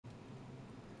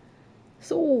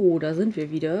So, da sind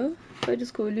wir wieder bei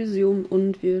Disco Elysium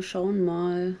und wir schauen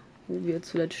mal, wo wir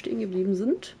zuletzt stehen geblieben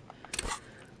sind.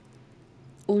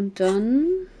 Und dann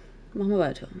machen wir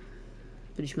weiter,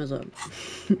 würde ich mal sagen.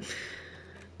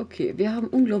 Okay, wir haben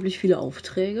unglaublich viele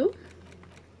Aufträge.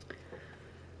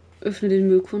 Öffne den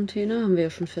Müllcontainer, haben wir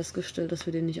ja schon festgestellt, dass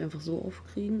wir den nicht einfach so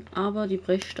aufkriegen. Aber die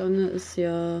Brechstange ist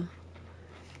ja,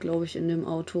 glaube ich, in dem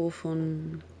Auto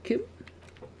von Kim.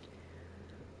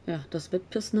 Ja, das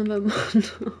Wettpissen haben wir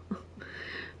gemacht.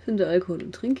 Finde Alkohol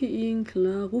und trinke ihn,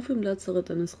 klar. Rufe im Lazarett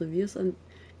deines Reviers an.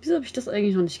 Wieso habe ich das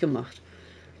eigentlich noch nicht gemacht?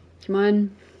 Ich meine,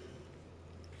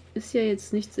 ist ja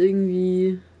jetzt nichts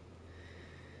irgendwie...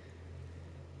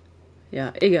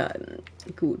 Ja, egal.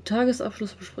 Gut,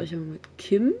 Tagesabschlussbesprechung mit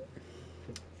Kim.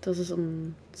 Das ist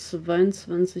um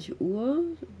 22 Uhr.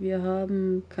 Wir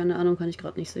haben, keine Ahnung, kann ich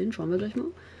gerade nicht sehen. Schauen wir gleich mal.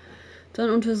 Dann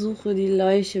untersuche die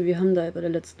Leiche. Wir haben da bei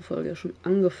der letzten Folge ja schon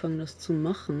angefangen, das zu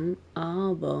machen.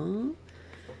 Aber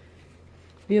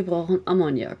wir brauchen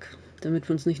Ammoniak, damit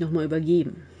wir uns nicht nochmal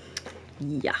übergeben.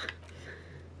 Ja.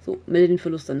 So, melde den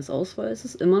Verlust deines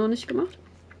Ausweises. Immer noch nicht gemacht.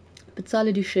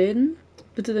 Bezahle die Schäden.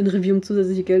 Bitte dein Review um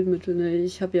zusätzliche Geldmittel. Ne,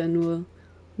 ich habe ja nur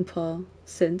ein paar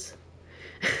Cent.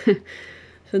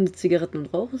 Finde Zigaretten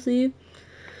und rauche sie.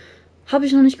 Habe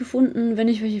ich noch nicht gefunden. Wenn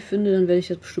ich welche finde, dann werde ich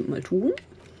das bestimmt mal tun.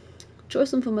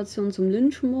 Joyce-Informationen zum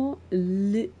Lynchmord.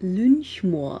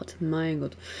 Mein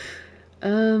Gott.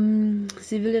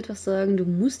 Sie will etwas sagen. Du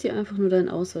musst dir einfach nur deinen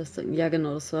Ausweis zeigen. Ja,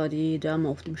 genau. Das war die Dame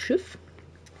auf dem Schiff.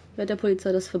 Wird der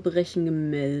Polizei das Verbrechen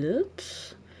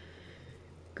gemeldet.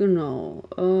 Genau.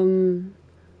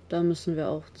 Da müssen wir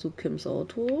auch zu Kims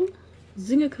Auto.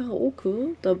 Singe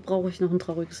Karaoke. Da brauche ich noch ein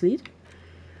trauriges Lied.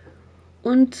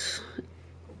 Und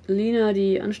Lina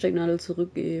die Anstecknadel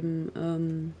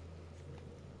zurückgeben.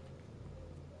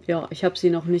 Ja, ich habe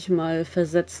sie noch nicht mal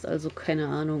versetzt, also keine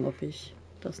Ahnung, ob ich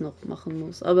das noch machen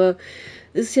muss. Aber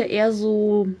es ist ja eher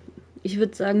so, ich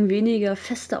würde sagen, weniger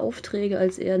feste Aufträge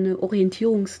als eher eine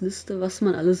Orientierungsliste, was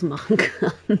man alles machen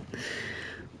kann.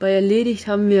 Bei erledigt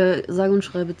haben wir, sage und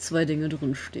schreibe, 2 Dinge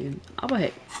drinstehen. Aber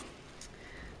hey,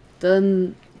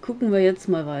 dann gucken wir jetzt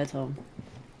mal weiter.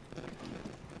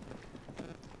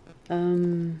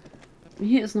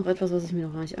 Hier ist noch etwas, was ich mir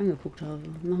noch gar nicht angeguckt habe.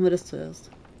 Machen wir das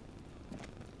zuerst.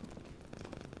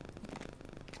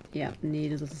 Ja, nee,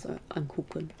 das ist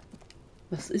angucken.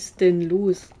 Was ist denn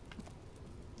los?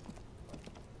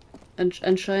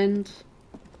 Anscheinend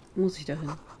muss ich dahin.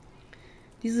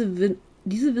 Diese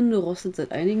Winde rostet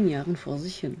seit einigen Jahren vor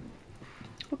sich hin.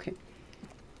 Okay.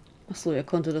 Achso, er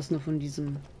konnte das nur von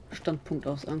diesem Standpunkt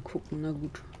aus angucken. Na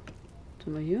gut. Was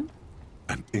haben wir hier?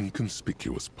 An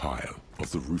inconspicuous pile of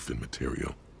the roofing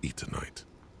material, eternite.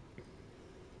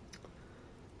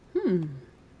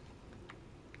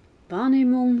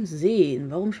 Wahrnehmung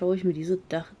sehen. Warum schaue ich mir dieses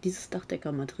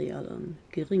Dachdeckermaterial an?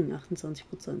 Gering,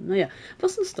 28%. Naja,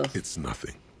 was ist das? It's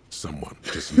nothing. Someone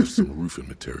just left some roofing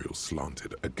material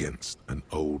slanted against an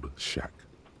old shack.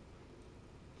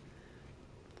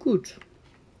 Gut.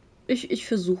 Ich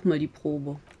versuche mal die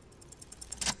Probe.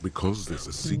 Because there's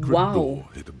a secret door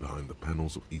hidden behind the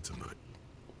panels of eternite.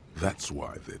 That's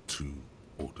why they're too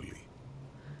orderly.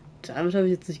 Damit habe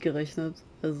ich jetzt nicht gerechnet.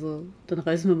 Also, dann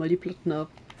reißen wir mal die Platten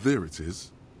ab. There it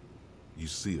is. You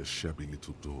see a shabby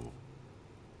little door.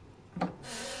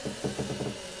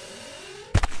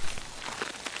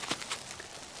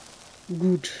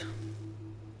 Gut.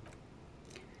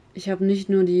 Ich habe nicht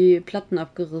nur die Platten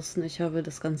abgerissen, ich habe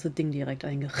das ganze Ding direkt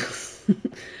eingerissen.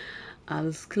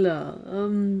 Alles klar.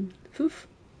 5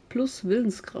 plus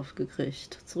Willenskraft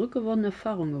gekriegt. Zurückgewonnen,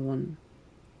 Erfahrung gewonnen.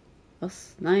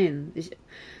 Was? Nein.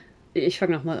 Ich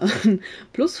fange nochmal an.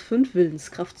 Plus 5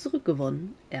 Willenskraft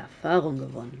zurückgewonnen. Erfahrung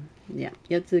gewonnen. Ja,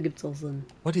 jetzt gibt's auch Sinn.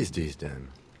 What is this then?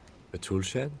 A tool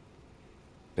shed?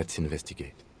 Let's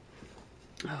investigate.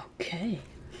 Okay.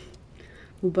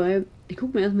 Wobei, ich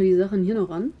gucke mir erstmal die Sachen hier noch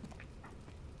an.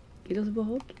 Geht das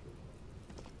überhaupt?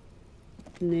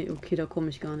 Nee, okay, da komme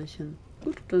ich gar nicht hin.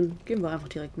 Gut, dann gehen wir einfach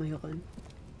direkt mal hier rein.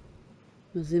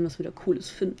 Mal sehen, was wir da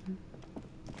Cooles finden.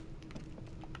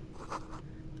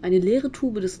 Eine leere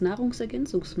Tube des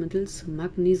Nahrungsergänzungsmittels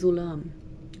Magnesolam.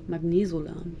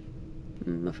 Magnesolam.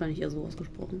 Wahrscheinlich eher so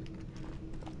ausgesprochen.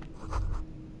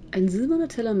 Ein silberner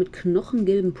Teller mit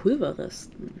knochengelben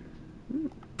Pulverresten.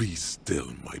 Be still,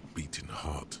 my beating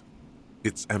heart.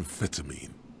 It's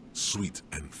amphetamine. Sweet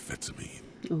amphetamine.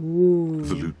 Oh.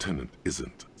 The lieutenant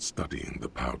isn't studying the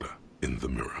powder in the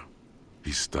mirror.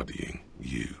 He's studying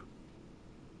you.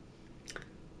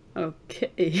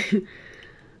 Okay.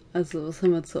 Also, was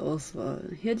haben wir zur Auswahl?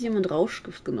 Hier hat jemand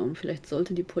Rauschgift genommen. Vielleicht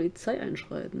sollte die Polizei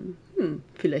einschreiten.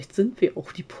 Vielleicht sind wir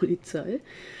auch die Polizei.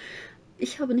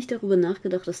 Ich habe nicht darüber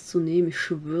nachgedacht, das zu nehmen. Ich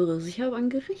schwöre es. Ich habe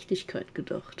an Gerechtigkeit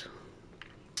gedacht.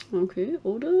 Okay,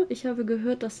 oder ich habe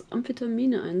gehört, dass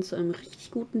Amphetamine einen zu einem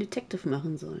richtig guten Detective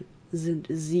machen sollen. Sind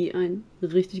Sie ein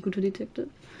richtig guter Detective?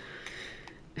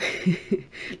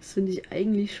 Das finde ich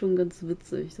eigentlich schon ganz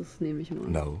witzig. Das nehme ich mal.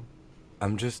 No,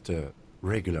 I'm just a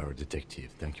regular detective,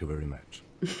 thank you very much.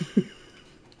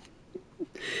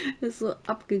 Er ist so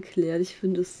abgeklärt. Ich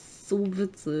finde es so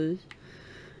witzig.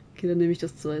 Okay, dann nehme ich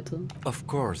das zweite. Of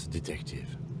course, detective.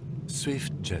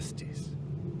 Swift justice.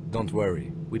 Don't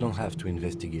worry, we don't have to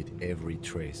investigate every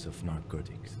trace of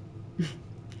narcotics.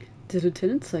 Der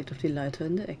Lieutenant zeigt auf die Leiter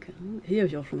in der Ecke. Hier habe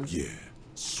ich auch schon gesehen. Yeah,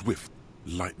 swift,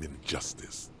 lightning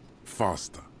justice.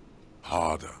 Faster,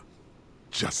 harder,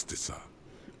 justicer.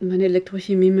 Meine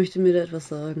Elektrochemie möchte mir da etwas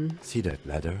sagen. See that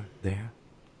ladder there?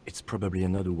 It's probably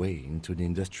another way into the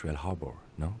industrial harbor,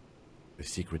 no? A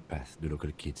secret path the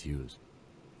local kids use.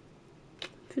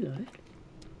 Vielleicht.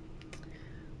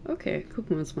 Okay,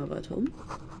 gucken wir uns mal weiter um.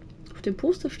 Auf dem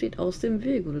Poster steht aus dem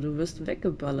Weg oder du wirst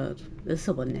weggeballert. Das ist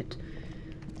aber nett.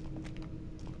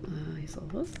 Hier ist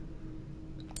auch was.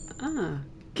 Ah,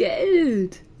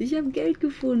 Geld! Ich habe Geld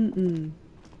gefunden.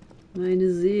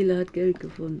 Meine Seele hat Geld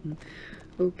gefunden.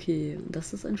 Okay,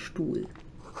 das ist ein Stuhl.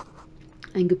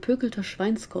 Ein gepökelter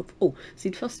Schweinskopf. Oh,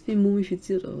 sieht fast wie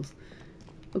mumifiziert aus.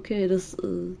 Okay, das,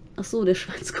 ach so, der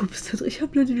Schweinskopf ist da drin. Ich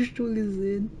habe nur den Stuhl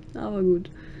gesehen. Aber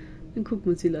gut. Dann gucken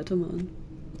wir uns die Leiter mal an.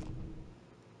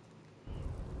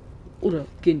 Oder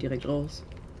gehen direkt raus.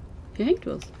 Hier hängt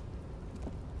was.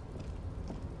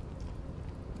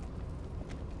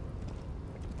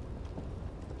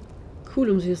 Cool,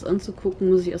 um sich das anzugucken,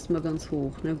 muss ich erstmal ganz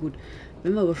hoch. Na gut,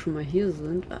 wenn wir aber schon mal hier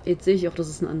sind... Ah, jetzt sehe ich auch, dass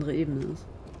es eine andere Ebene ist.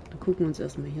 Dann gucken wir uns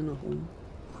erstmal hier noch um.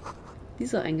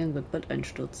 Dieser Eingang wird bald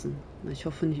einstürzen. Na, ich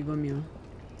hoffe nicht über mir.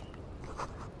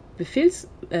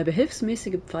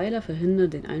 Behelfsmäßige Pfeiler verhindern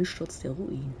den Einsturz der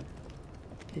Ruinen.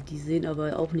 Ja, die sehen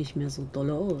aber auch nicht mehr so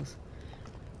dolle aus.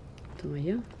 Warte mal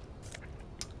hier.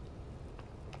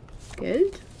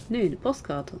 Geld? Ne, eine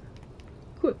Postkarte.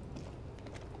 Cool.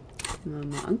 Mal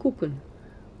angucken.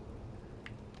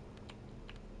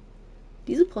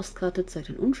 Diese Postkarte zeigt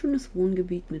ein unschönes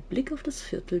Wohngebiet mit Blick auf das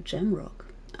Viertel Jamrock.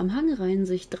 Am Hang reihen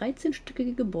sich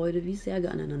 13-stöckige Gebäude wie Särge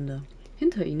aneinander.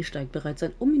 Hinter ihnen steigt bereits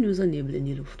ein ominöser Nebel in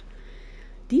die Luft.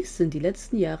 Dies sind die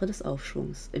letzten Jahre des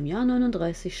Aufschwungs. Im Jahr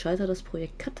 39 scheitert das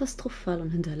Projekt katastrophal und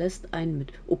hinterlässt einen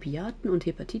mit Opiaten und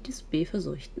Hepatitis B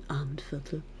verseuchten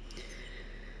Armenviertel.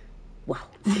 Wow.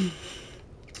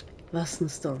 Was eine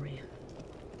Story.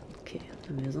 Okay,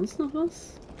 haben wir sonst noch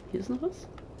was? Hier ist noch was?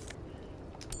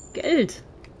 Geld!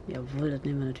 Jawohl, das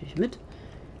nehmen wir natürlich mit.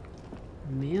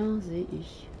 Mehr sehe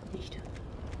ich nicht.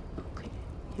 Okay,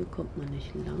 hier kommt man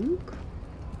nicht lang.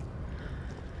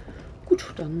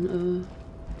 Gut, dann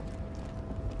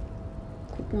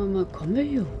gucken wir mal. Kommen wir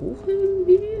hier hoch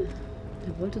irgendwie?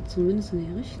 Der wollte zumindest in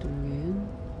die Richtung gehen.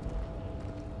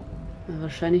 Ja,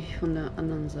 wahrscheinlich von der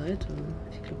anderen Seite.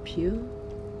 Ich glaube hier.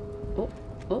 Oh,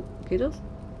 oh, geht das?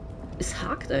 Es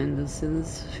hakt ein bisschen.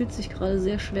 Es fühlt sich gerade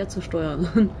sehr schwer zu steuern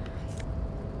an.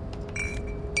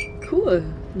 Cool,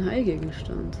 ein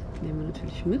Heilgegenstand. Nehmen wir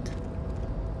natürlich mit.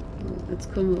 So,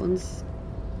 jetzt können wir uns...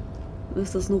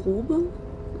 Ist das eine Robe?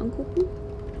 Angucken?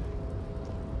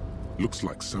 Looks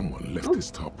like someone left his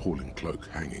tarpaulin cloak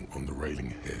hanging on the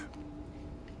railing here.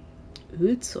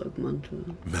 Ölzeugmantel.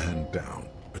 Man down.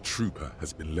 A trooper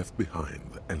has been left behind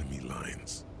the enemy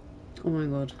lines. Oh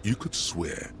mein Gott. You could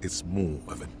swear it's more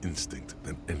of an instinct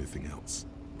than anything else,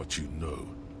 but you know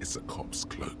it's a cop's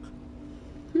cloak.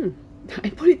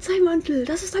 Ein Polizeimantel!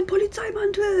 Das ist ein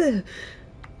Polizeimantel!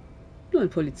 Nur ein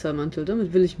Polizeimantel,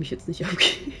 damit will ich mich jetzt nicht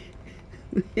abgeben.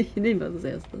 Ich nehme das als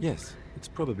erstes. Yes, it's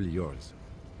probably yours.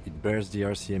 It bears the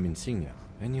RCM insignia,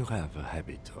 and you have a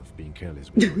habit of being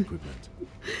careless with your equipment.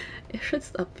 Er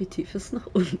schätzt ab, wie tief es nach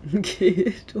unten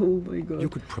geht. Oh mein Gott. You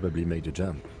could probably make the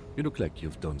jump. You look like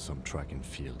you've done some track and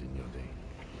field in your day.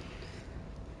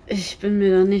 Ich bin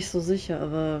mir da nicht so sicher,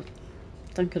 aber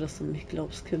danke, dass du mich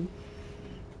glaubst, Kim.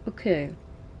 Okay.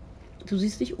 Du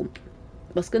siehst dich um.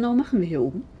 Was genau machen wir hier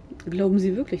oben? Glauben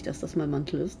Sie wirklich, dass das mein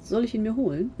Mantel ist? Soll ich ihn mir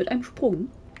holen? Mit einem Sprung?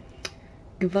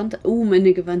 Gewandtheit. Oh,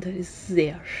 meine Gewandtheit ist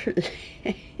sehr schlecht.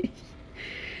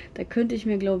 Da könnte ich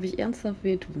mir, glaube ich, ernsthaft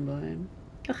wehtun bei.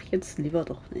 Ach, jetzt lieber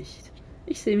doch nicht.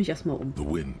 Ich sehe mich erstmal um. The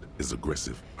wind is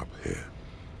aggressive up here.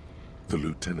 The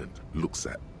lieutenant looks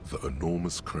at the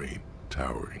enormous crane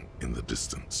towering in the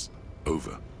distance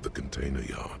over the container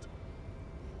yard.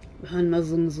 Wenn man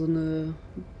mal so eine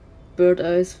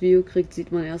Bird-Eyes-View kriegt,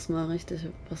 sieht man erstmal richtig,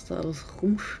 was da alles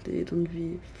rumsteht und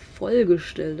wie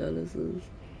vollgestellt alles ist.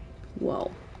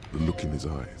 Wow. The look in his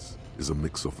eyes is a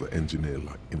mix of the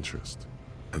engineer-like interest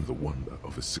and the wonder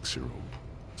of a 6-year-old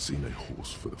seeing a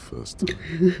horse for the first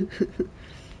time.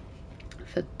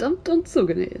 Verdammt und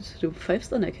zugenäht. Du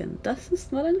pfeifst anerkennen. Das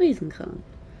ist mal ein Riesenkran.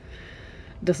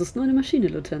 Das ist nur eine Maschine,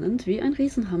 Lieutenant, wie ein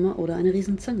Riesenhammer oder eine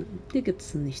Riesenzange. Hier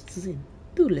gibt's nichts zu sehen.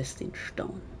 Du lässt ihn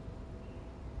staunen.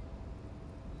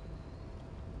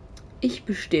 Ich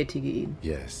bestätige ihn.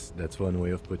 Yes, that's one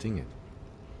way of putting it.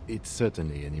 It's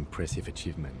certainly an impressive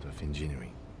achievement of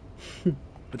engineering.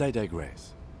 But I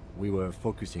digress. We were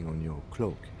focusing on your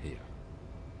cloak here.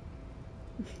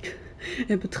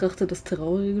 Er betrachtet das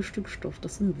traurige Stück Stoff,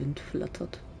 das im Wind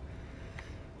flattert.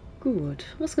 Gut,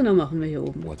 was genau machen wir hier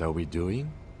oben? What are we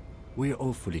doing? We're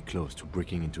awfully close to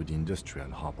breaking into the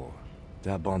industrial harbor.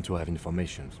 They're bound to have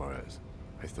information for us.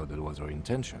 I thought that was our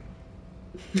intention.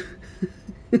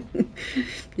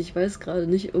 Ich weiß gerade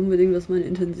nicht unbedingt, was meine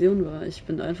Intention war. Ich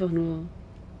bin einfach nur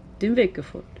dem Weg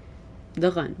gefolgt. Da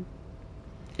rein.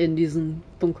 In diesen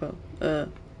Bunker.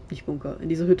 Nicht Bunker, in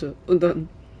diese Hütte. Und dann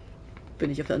bin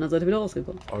ich auf der anderen Seite wieder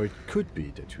rausgekommen. Or it could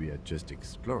be that we are just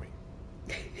exploring.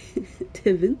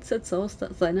 Der Wind zerzaust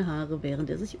seine Haare, während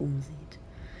er sich umsieht.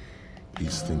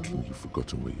 He's thinking you've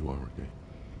forgotten where you are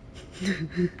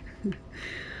again.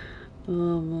 Oh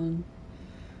Mann.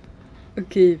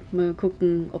 Okay, mal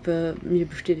gucken, ob er mir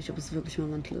bestätigt, ob es wirklich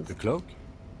mein Mantel The ist. cloak?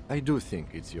 I do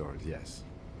think it's yours, yes.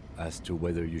 As to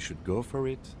whether you should go for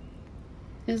it,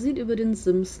 Er sieht über den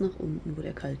Sims nach unten, wo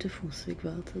der kalte Fußweg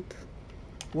wartet.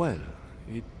 well,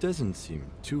 it doesn't seem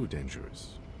too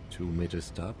dangerous. 2 meter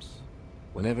stops.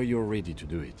 Whenever you're ready to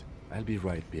do it, I'll be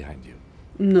right behind you.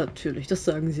 Natürlich, das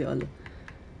sagen sie alle.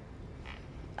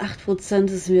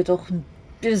 8% ist mir doch ein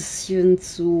bisschen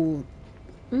zu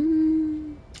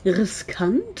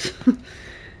riskant.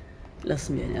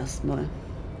 Lassen wir ihn erstmal.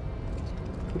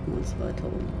 Gucken wir uns weiter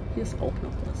um. Hier ist auch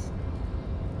noch was.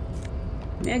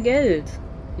 Mehr Geld.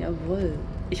 Jawohl.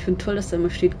 Ich finde toll, dass da immer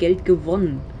steht Geld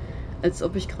gewonnen. Als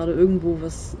ob ich gerade irgendwo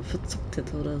was verzockt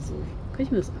hätte oder so. Kann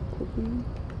ich mir das angucken?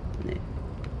 Nee.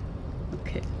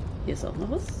 Okay. Hier ist auch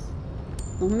noch was.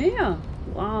 Noch mehr.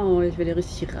 Wow, ich werde ja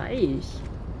richtig reich.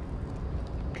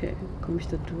 Okay, komme ich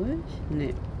da durch?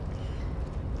 Nee.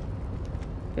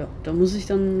 Ja, da muss ich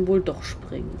dann wohl doch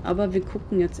springen. Aber wir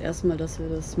gucken jetzt erstmal, dass wir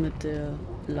das mit der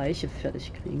Leiche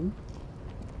fertig kriegen.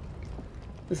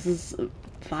 Das ist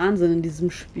Wahnsinn in diesem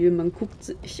Spiel. Man guckt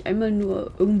sich einmal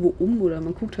nur irgendwo um oder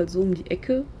man guckt halt so um die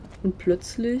Ecke und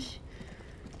plötzlich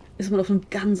ist man auf einem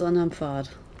ganz anderen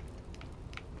Pfad.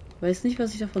 Weiß nicht,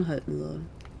 was ich davon halten soll.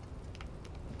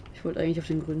 Ich wollte eigentlich auf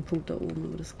den grünen Punkt da oben,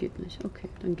 aber das geht nicht. Okay,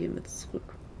 dann gehen wir jetzt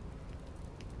zurück.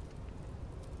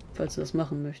 Falls du das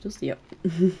machen möchtest, ja.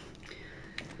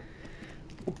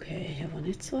 Okay, hier war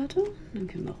nichts weiter. Dann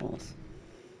gehen wir raus.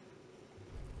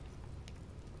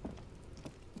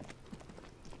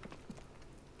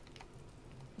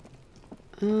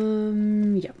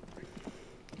 Ja.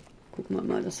 Gucken wir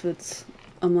mal, dass wir jetzt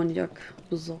Ammoniak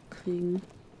besorgt kriegen.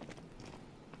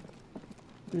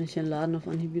 Wenn ich den Laden auf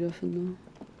Anhieb wiederfinde.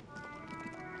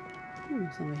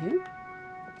 Was haben wir hier?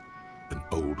 An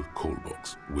old call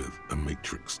box with a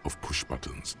matrix of push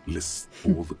buttons lists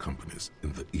all the companies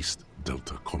in the East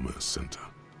Delta Commerce Center.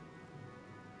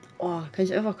 Oh, kann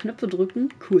ich einfach Knöpfe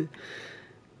drücken? Cool.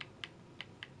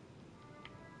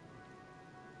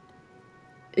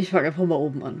 Ich fange einfach mal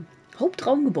oben an.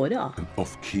 Hauptraumgebäude 8. An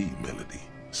off-key melody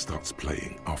starts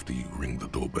playing after you ring the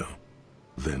doorbell.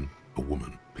 Then a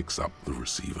woman picks up the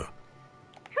receiver.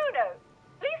 Kuno,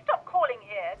 please stop calling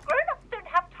here. Grown-ups don't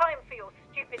have time for your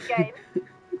stupid games.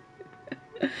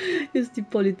 Hier ist die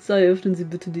Polizei, öffnen Sie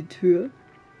bitte die Tür.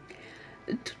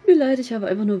 Tut mir leid, ich habe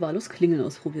einfach nur wahllos Klingeln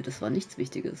ausprobiert. Das war nichts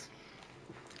Wichtiges.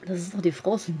 Das ist doch die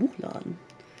Frau aus dem Buchladen.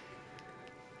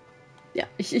 Ja,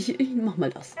 ich mach mal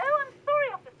das. Oh, I'm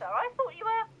sorry, officer. I thought you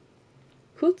were...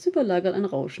 Kurz überlagert ein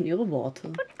Rauschen ihre Worte.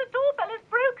 But the doorbell is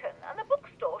broken and the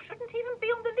bookstore shouldn't even be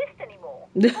on the list anymore.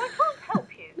 So I can't help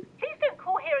you. Please don't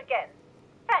call here again.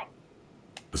 Thanks.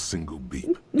 A single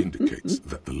beep indicates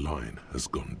that the line has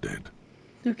gone dead.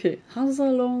 Okay,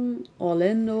 Hasalong,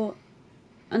 Orlando,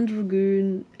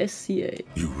 Androgen, SCA.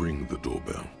 You ring the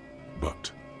doorbell,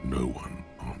 but no one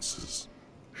answers.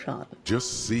 Schade.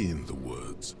 Just seeing the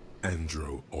words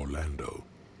Andro Orlando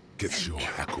gets your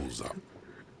hackles up.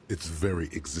 Its very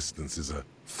existence is a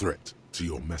threat to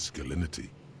your masculinity,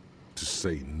 to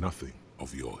say nothing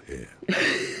of your hair.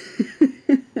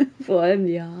 Vor allem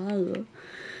die Haare.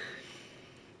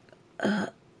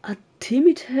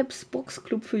 Artemitabs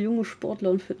Boxclub für junge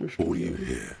Sportler und All you Fitnessstudios.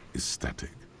 hear is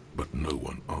static, but no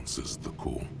one answers the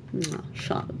call. Na,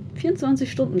 schade.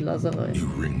 24-Stunden-Laserei. You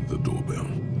ring the doorbell,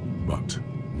 but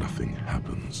nothing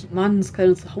happens. Mann, ist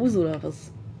keiner zu Hause oder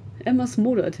was? Emmas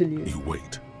Modeatelier. You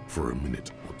wait for a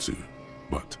minute or two,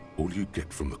 but all you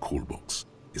get from the call box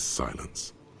is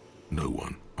silence. No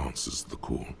one answers the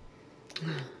call.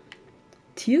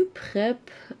 Tierprep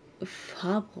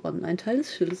Fabron. Ein Teil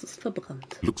des Schildes ist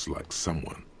verbrannt. Looks like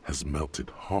someone has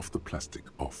melted half the plastic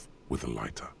off with a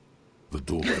lighter. The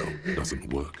doorbell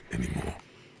doesn't work anymore.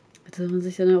 Hätte man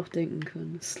sich dann auch denken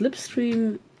können.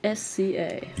 Slipstream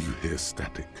SCA. You hear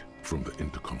static from the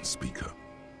intercom speaker.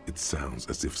 It sounds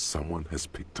as if someone has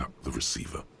picked up the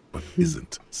receiver, but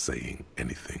isn't saying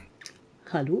anything.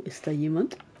 Hallo, ist da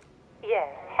jemand? Yes,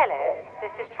 hello.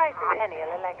 This is Tracy Peniel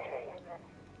Electric.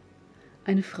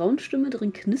 Eine Frauenstimme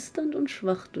dringt knisternd und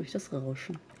schwach durch das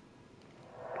Rauschen.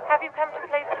 Have you come to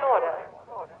place an order?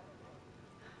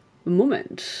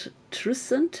 Moment.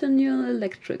 Tricentennial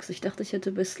Electrics. Ich dachte, ich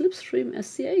hätte bei Slipstream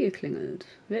SCA geklingelt.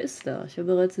 Wer ist da? Ich war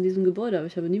bereits in diesem Gebäude, aber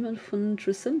ich habe niemanden von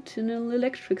Tricentennial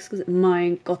Electrics gesehen.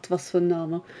 Mein Gott, was für ein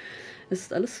Name. Es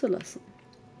ist alles verlassen.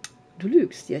 Du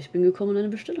lügst. Ja, ich bin gekommen, um eine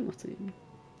Bestellung aufzugeben.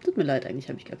 Tut mir leid, eigentlich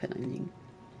habe ich gar kein Anliegen.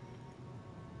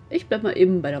 Ich bleib mal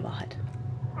eben bei der Wahrheit.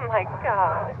 My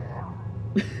God.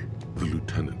 The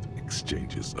lieutenant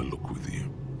exchanges a look with you.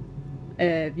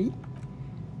 Wie?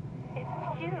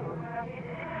 It's you.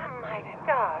 My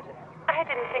God. I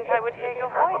didn't think I would hear your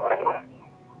voice.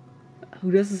 Oh,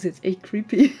 das ist jetzt echt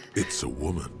creepy. It's a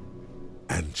woman,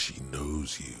 and she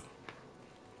knows you.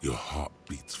 Your heart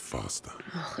beats faster.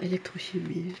 Ach,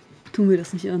 Elektrochemie. Tu mir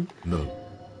das nicht an. No,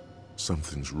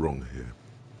 something's wrong here.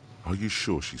 Are you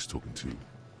sure she's talking to you?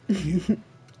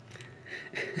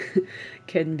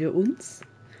 Kennen wir uns?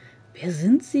 Wer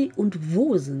sind Sie und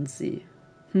wo sind Sie?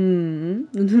 Du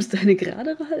nimmst eine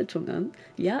geradere Haltung an.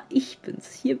 Ja, ich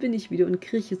bin's. Hier bin ich wieder und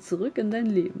krieche zurück in dein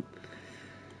Leben.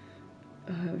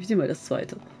 Ich nehme mal das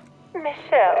zweite.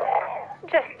 Michelle,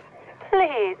 just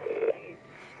please.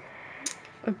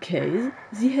 Okay,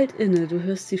 sie hält inne. Du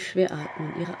hörst sie schwer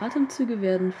atmen. Ihre Atemzüge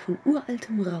werden von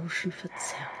uraltem Rauschen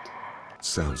verzerrt.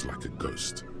 Sounds like a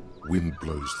ghost. Wind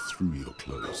blows through your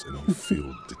clothes and you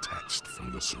feel detached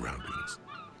from your surroundings.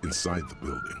 Inside the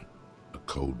building, a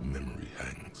cold memory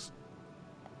hangs.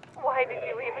 Why did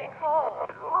you even call?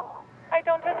 I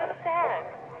don't understand.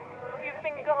 You've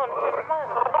been gone for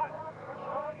months.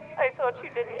 I thought you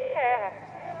didn't care.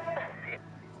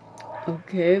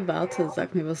 Okay, warte,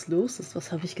 sag mir, was los ist.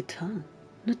 Was habe ich getan?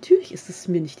 Natürlich ist es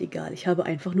mir nicht egal. Ich habe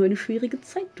einfach nur eine schwierige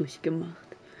Zeit durchgemacht.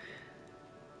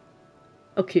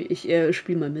 Okay, ich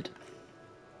spiele mal mit.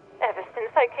 Ever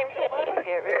since I came to work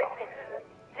here, it's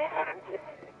different.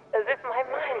 As if my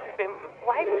mind's been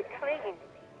wiped clean.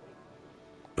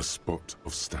 A spot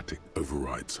of static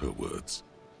overrides her words.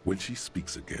 When she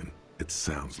speaks again, it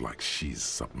sounds like she's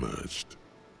submerged.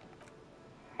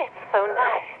 It's so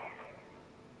nice.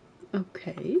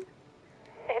 Okay.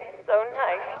 It's so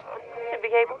nice to be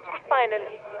able to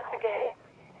finally forget.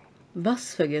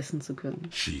 Was vergessen zu können?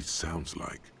 She sounds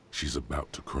like she's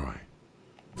about to cry.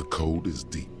 The cold is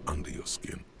deep under your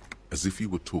skin, as if you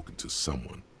were talking to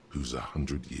someone who's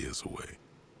 100 years away.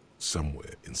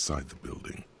 Somewhere inside the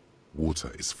building, water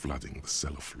is flooding the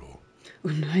cellar floor. Oh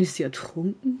nein, ist sie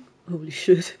ertrunken? Holy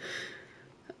shit.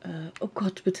 Oh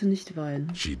Gott, bitte nicht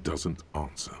weinen. She doesn't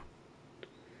answer.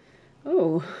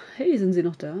 Oh, hey, sind Sie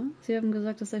noch da? Sie haben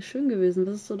gesagt, es sei schön gewesen.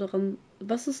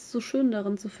 Was ist so schön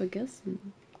daran zu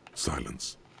vergessen?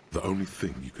 Silence. The only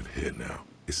thing you can hear now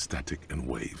is static and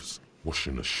waves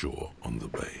washing ashore on the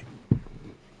bay.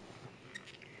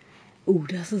 Oh,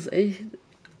 das ist echt...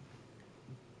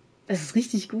 Es ist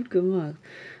richtig gut gemacht.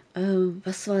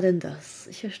 Was war denn das?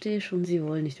 Ich verstehe schon, Sie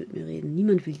wollen nicht mit mir reden.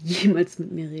 Niemand will jemals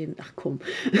mit mir reden. Ach komm.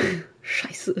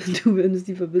 Scheiße, du beendest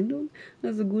die Verbindung?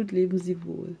 Also gut, leben Sie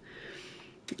wohl.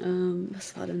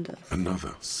 Was war denn das?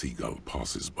 Another seagull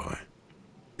passes by.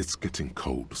 It's getting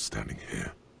cold standing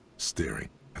here, staring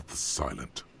at the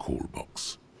silent call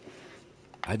box.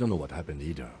 I don't know what happened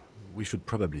either. We should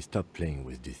probably stop playing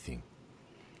with this thing.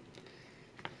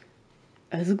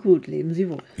 Also gut, leben Sie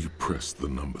wohl. You press the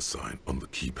number sign on the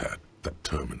keypad that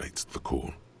terminates the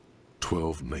call.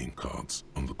 12 name cards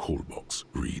on the call box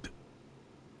read.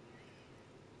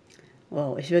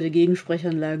 Wow, ich werde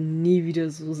Gegensprechanlagen nie wieder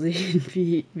so sehen,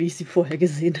 wie ich sie vorher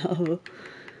gesehen habe.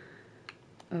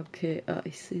 Okay,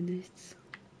 ich sehe nichts.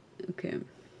 Okay.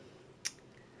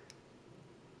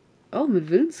 Oh, mit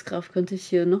Willenskraft könnte ich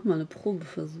hier nochmal eine Probe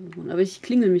versuchen. Aber ich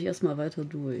klingel mich erstmal weiter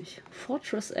durch.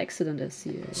 Fortress Accident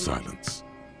SCA. Silence.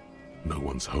 No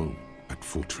one's home at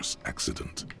Fortress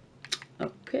Accident.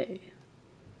 Okay.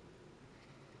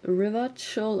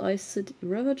 Riverchol City.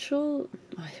 Riverchol?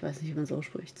 Ich weiß nicht, wie man es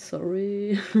ausspricht.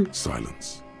 Sorry.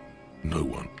 Silence. No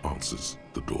one answers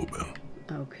the doorbell.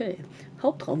 Okay.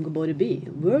 Hauptraumgebäude B.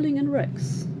 Whirling and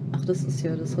Rex. Ach, das ist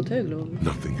ja das Hotel, glaube ich.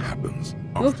 Nothing happens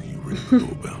after you ring the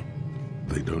doorbell.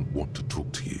 They don't want to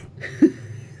talk to you.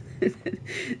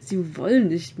 Sie wollen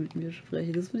nicht mit mir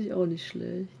sprechen. Das finde ich auch nicht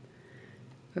schlecht.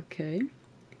 Okay.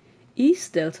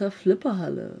 East Delta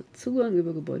Flipperhalle. Zugang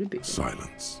über Gebäude B.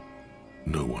 Silence.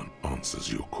 No one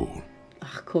answers your call.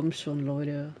 Ach komm schon,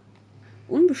 Leute.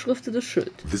 Unbeschriftetes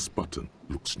Schild. This button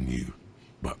looks new,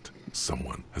 but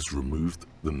someone has removed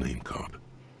the name card.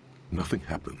 Nothing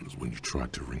happens when you try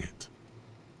to ring it.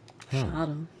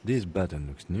 Schade. This button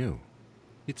looks new.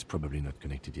 It's probably not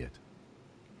connected yet.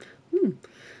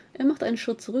 Er macht einen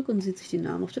Schritt zurück und sieht sich die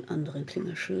Namen auf den anderen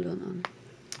Klingelschildern an.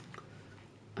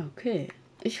 Okay.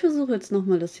 Ich versuche jetzt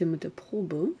nochmal das hier mit der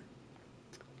Probe.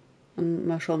 Und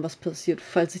mal schauen, was passiert,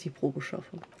 falls ich die Probe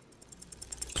schaffe.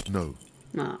 No.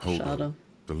 Ah, Hold schade. on.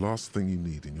 The last thing you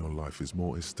need in your life is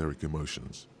more hysteric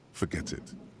emotions. Forget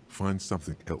it. Find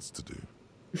something else to do.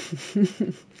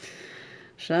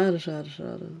 Schade, schade,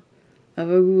 schade.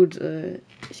 Aber gut,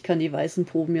 ich kann die weißen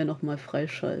Proben ja nochmal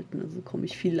freischalten. Also komme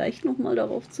ich vielleicht nochmal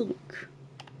darauf zurück.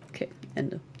 Okay,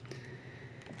 Ende.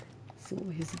 So,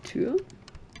 hier ist die Tür.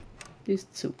 Die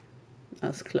ist zu.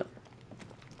 Alles klar.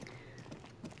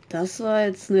 Das war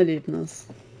jetzt ein Erlebnis.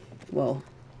 Wow.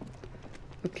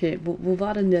 Okay, wo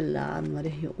war denn der Laden? War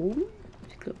der hier oben?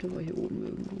 Ich glaube, der war hier oben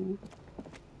irgendwo.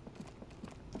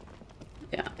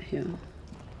 Ja, hier.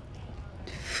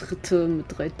 Die Fritte mit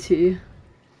 3T.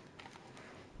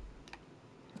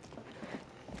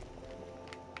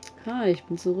 Hi, ich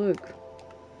bin zurück.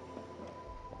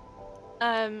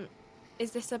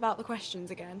 Is this about the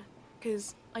questions again?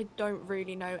 Because I don't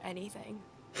really know anything.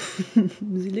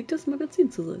 Sie legt das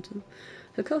Magazin zur Seite.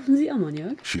 Verkaufen Sie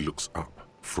Ammoniak? She looks up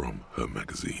from her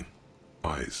magazine,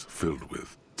 eyes filled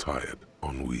with tired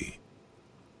ennui.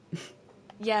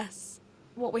 Yes,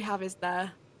 what we have is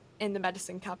there, in the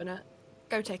medicine cabinet.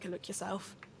 Go take a look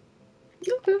yourself.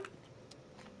 Okay.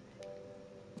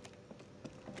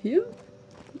 Hier?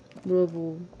 Oder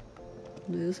wo?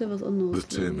 Ne, das ist ja was anderes. The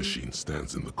tear machine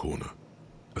stands in the corner.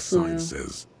 A sign ja.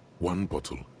 says, 1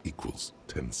 bottle equals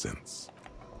 10 cents.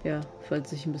 Ja,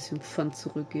 falls ich ein bisschen Pfand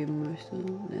zurückgeben möchte.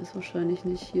 Ne, ist wahrscheinlich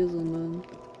nicht hier, sondern...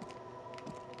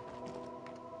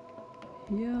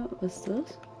 Hier, was ist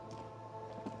das?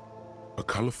 A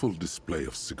colorful display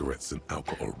of cigarettes and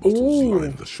alcohol bottles Oh.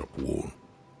 line the shop wall,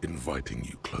 inviting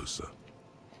you closer.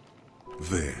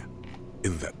 There,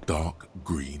 in that dark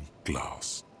green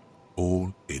glass,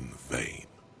 all in vain.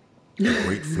 A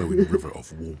great flowing river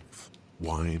of warmth,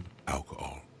 wine,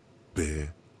 alcohol,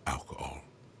 beer, alcohol,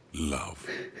 love,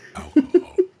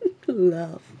 alcohol.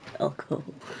 Love, Alkohol.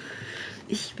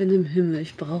 Ich bin im Himmel,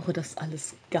 ich brauche das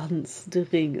alles ganz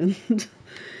dringend.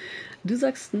 Du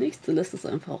sagst nichts, du lässt es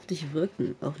einfach auf dich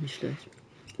wirken. Auch nicht schlecht.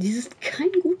 Dies ist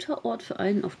kein guter Ort für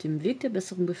einen auf dem Weg der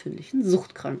Besserung befindlichen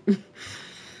Suchtkranken.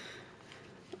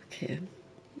 Okay,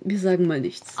 wir sagen mal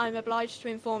nichts. I'm obliged to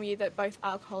inform you that both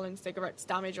alcohol and cigarettes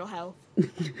damage your health.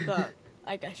 But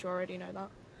I guess you already know that.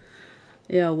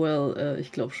 Ja, well,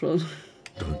 ich glaube schon.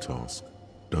 Don't ask,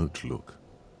 don't look,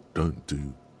 don't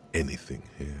do anything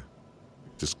here.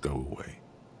 Just go away.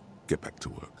 Get back to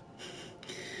work.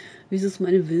 Wieso ist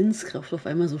meine Willenskraft auf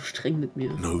einmal so streng mit mir?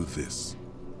 Know this.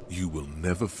 You will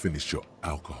never finish your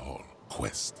alcohol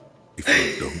quest if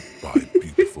you don't buy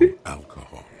beautiful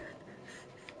alcohol.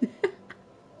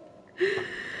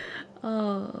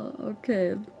 Ah,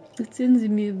 okay. Erzählen Sie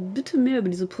mir bitte mehr über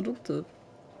diese Produkte.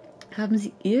 Haben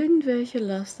Sie irgendwelche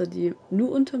Laster, die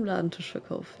nur unterm Ladentisch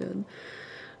verkauft werden?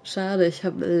 Schade, ich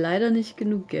habe leider nicht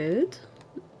genug Geld.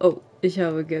 Oh, ich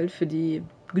habe Geld für die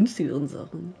günstigeren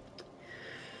Sachen.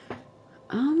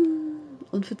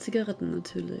 Und für Zigaretten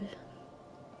natürlich.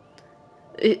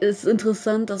 Es ist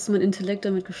interessant, dass mein Intellekt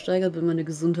damit gesteigert wird, meine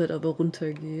Gesundheit aber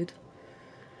runtergeht.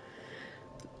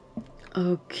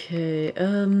 Okay,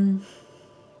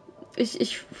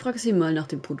 ich frage Sie mal nach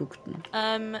den Produkten.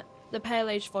 The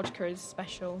pale aged vodka is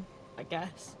special, I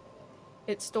guess.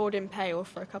 It's stored in pale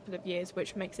for a couple of years,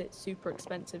 which makes it super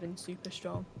expensive and super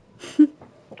strong.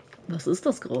 Was ist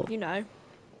das Grau? You know.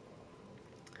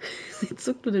 Sie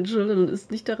zuckt mit den Schultern und ist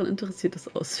nicht daran interessiert,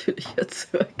 das ausführlicher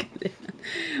zu erklären.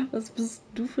 Was bist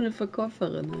du für eine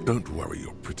Verkäuferin? Ey? Don't worry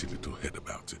your pretty little head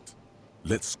about it.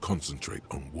 Let's concentrate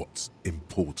on what's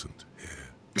important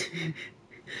here.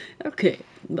 Okay,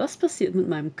 was passiert mit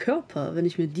meinem Körper, wenn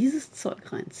ich mir dieses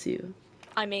Zeug reinziehe?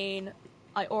 I mean,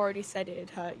 I already said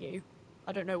it'd hurt you.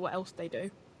 I don't know what else they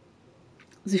do.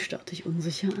 Sie starrt dich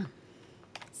unsicher an.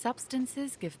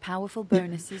 Substances give powerful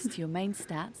bonuses to your main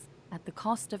stats at the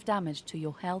cost of damage to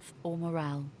your health or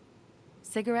morale.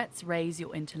 Cigarettes raise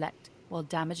your intellect while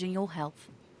damaging your health.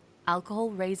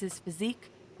 Alcohol raises physique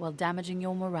while damaging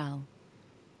your morale.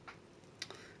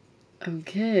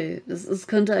 Okay, das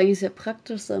könnte eigentlich sehr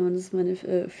praktisch sein, wenn es meine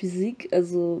Physik,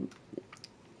 also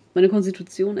meine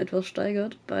Konstitution etwas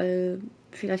steigert, weil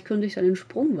vielleicht könnte ich dann den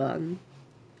Sprung wagen.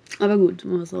 Aber gut,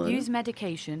 was soll. Use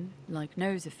medication, like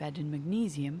nosephed and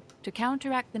magnesium, to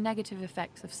counteract the negative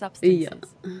effects of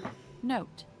substances.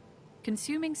 Note: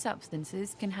 consuming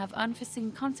substances can have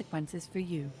unforeseen consequences for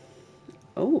you.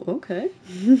 Oh, okay.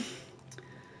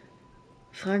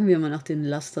 Fragen wir mal nach den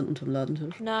Lastern unterm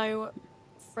Ladentisch. No,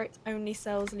 Fritz only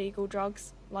sells legal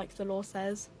drugs, like the law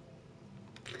says.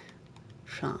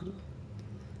 Schade.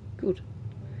 Gut.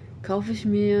 Kaufe ich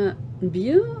mir ein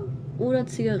Bier oder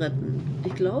Zigaretten?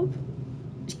 Ich glaube,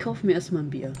 ich kaufe mir erstmal ein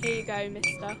Bier. Here you go,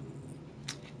 mister.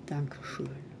 Dankeschön.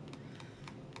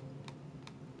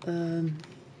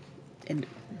 Ende.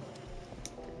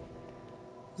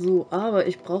 So, aber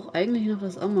ich brauche eigentlich noch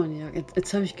das Ammoniak.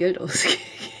 Jetzt habe ich Geld ausgegeben.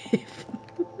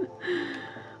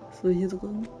 So, hier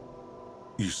drin.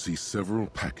 You see several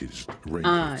packaged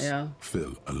raincoats yeah.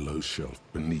 fill a low shelf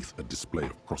beneath a display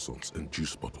of croissants and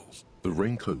juice bottles. The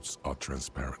raincoats are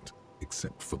transparent,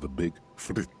 except for the big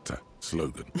Fritta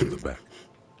slogan in the back.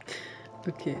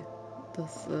 Okay,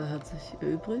 das hat sich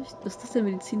erübrigt. Ist das der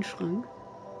Medizinschrank?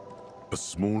 A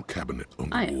small cabinet on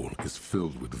the wall is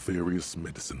filled with various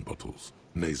medicine bottles,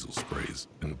 nasal sprays,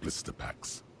 and blister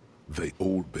packs. They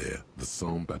all bear the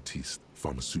Saint-Baptiste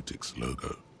Pharmaceutics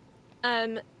logo.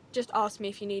 Just ask me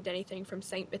if you need anything from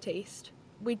St. Baptiste.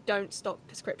 We don't stock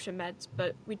prescription meds,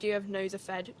 but we do have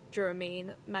nosephed,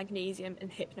 Duramine, Magnesium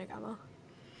and Hypnogamma.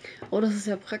 Oh, das ist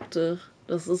ja praktisch.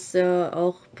 Das ist ja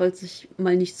auch, falls ich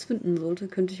mal nichts finden sollte,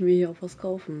 könnte ich mir hier auch was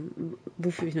kaufen.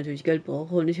 Wofür ich natürlich Geld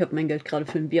brauche. Und ich habe mein Geld gerade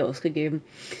für ein Bier ausgegeben.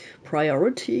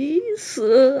 Priorities,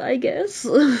 I guess.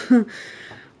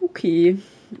 Okay.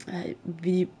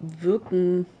 Wie die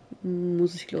wirken,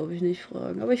 muss ich glaube ich nicht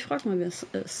fragen. Aber ich frage mal, wer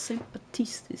St.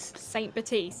 Baptiste ist. St.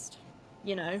 Baptiste,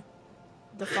 you know,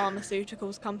 the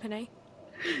pharmaceuticals company.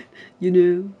 You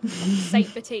know.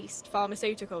 St. Baptiste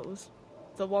Pharmaceuticals.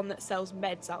 The one that sells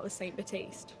meds out of St.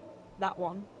 Baptiste. That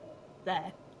one.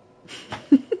 There.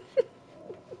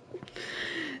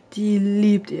 Die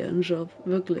liebt ihren Job,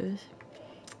 wirklich.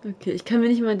 Okay, ich kann mir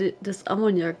nicht mal das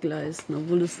Ammoniak leisten,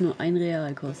 obwohl es nur 1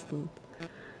 Real kostet.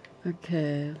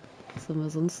 Okay, was haben wir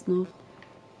sonst noch?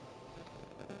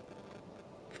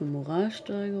 Für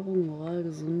Moralsteigerung, Moral,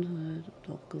 Gesundheit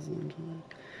und auch Gesundheit.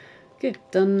 Okay,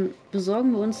 dann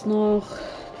besorgen wir uns noch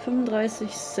 35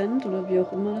 Cent oder wie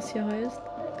auch immer das hier heißt.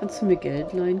 Kannst du mir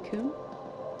Geld leihen, Kim?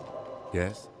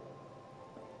 Yes?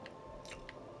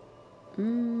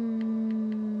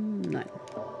 Nein.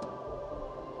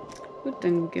 Gut,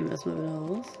 dann gehen wir erstmal wieder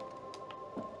raus.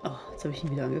 Ach, jetzt habe ich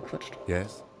ihn wieder angequatscht.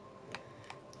 Yes?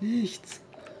 Nichts.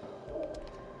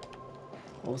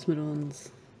 Raus mit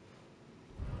uns.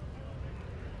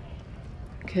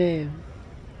 Okay.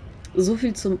 So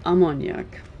viel zum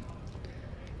Ammoniak.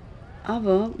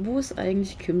 Aber wo ist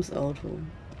eigentlich Kims Auto?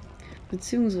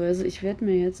 Beziehungsweise ich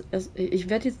werde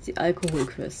jetzt die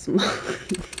Alkoholquests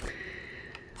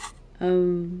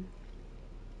machen.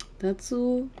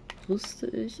 Dazu wusste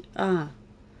ich. Ein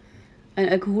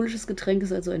alkoholisches Getränk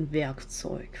ist also ein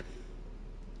Werkzeug.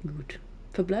 Gut.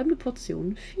 Verbleibende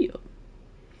Portion 4.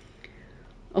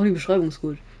 Auch die Beschreibung ist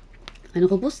gut. Eine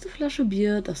robuste Flasche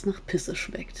Bier, das nach Pisse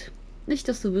schmeckt. Nicht,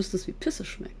 dass du wüsstest, wie Pisse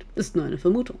schmeckt. Ist nur eine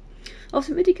Vermutung. Auf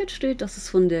dem Etikett steht, dass es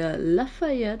von der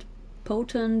Lafayette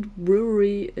Potent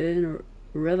Brewery in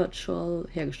Revachol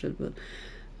hergestellt wird.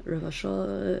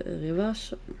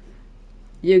 Revachol.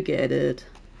 You get it.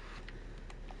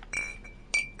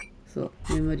 So,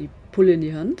 nehmen wir die Pulle in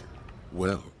die Hand.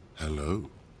 Well, hello.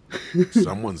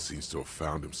 Someone seems to have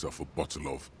found himself a bottle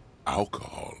of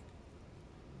alcohol.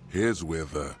 Here's where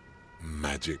the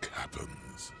magic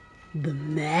happens. The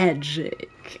magic.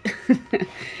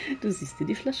 Du siehst dir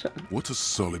die Flasche an. What a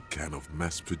solid can of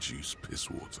mass-produced piss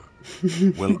water.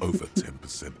 Well over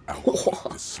 10% alcohol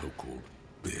in this so-called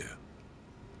beer.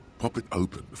 Pop it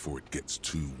open before it gets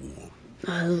too warm.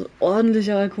 Also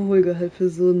ordentlicher Alkoholgehalt für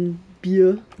so ein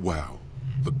Bier. Wow.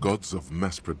 The gods of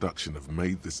mass production have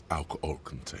made this alcohol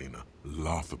container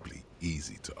laughably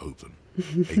easy to open.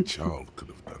 A child could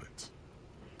have done it.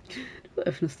 Du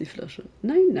öffnest die Flasche.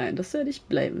 Nein, das werde ich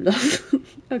bleiben lassen.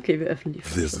 Okay, wir öffnen die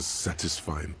Flasche. There's a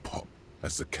satisfying pop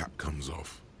as the cap comes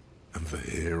off, and the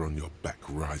hair on your back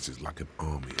rises like an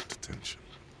army at attention.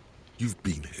 You've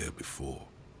been here before.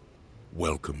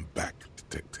 Welcome back,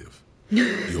 detective.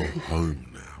 You're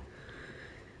home now.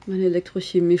 Meine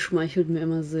Elektrochemie schmeichelt mir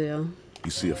immer sehr.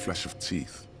 You see a flash of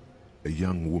teeth, a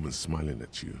young woman smiling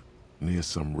at you near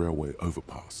some railway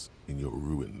overpass in your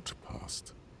ruined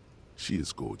past. She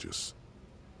is gorgeous.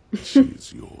 She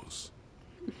is yours.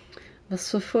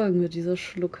 Was für Folgen wird dieser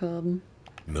Schluck haben?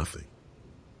 Nothing.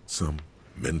 Some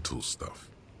mental stuff.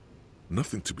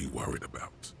 Nothing to be worried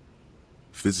about.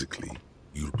 Physically,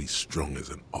 you'll be strong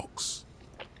as an ox.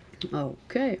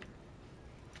 Okay.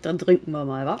 Dann trinken wir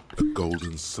mal, wa? A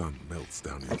golden sun melts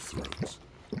down your throat.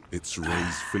 Its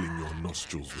rays filling your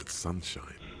nostrils with sunshine.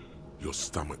 Your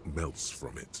stomach melts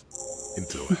from it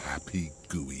into a happy,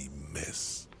 gooey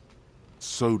mess.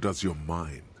 So does your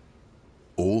mind.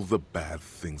 All the bad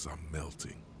things are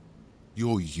melting.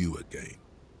 You're you again.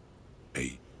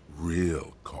 A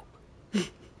real cop.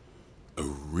 A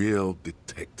real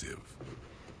detective.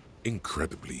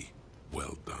 Incredibly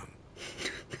well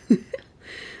done.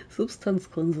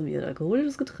 Substanz konsumiert,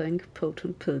 alkoholisches Getränk,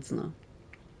 Potent Pilsner.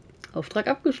 Auftrag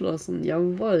abgeschlossen.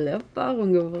 Jawohl,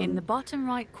 Erfahrung gewonnen. In the bottom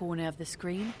right corner of the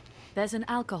screen, there's an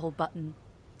alcohol button.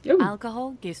 Oh.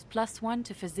 Alcohol gives +1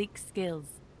 to physique skills.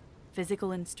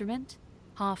 Physical instrument,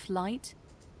 half light,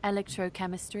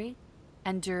 electrochemistry,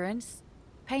 endurance,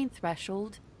 pain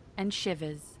threshold, and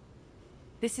shivers.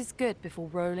 This is good before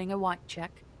rolling a white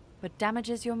check, but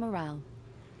damages your morale.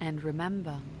 And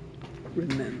remember.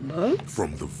 Remember?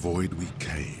 From the void we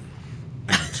came,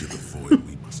 and to the void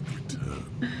we must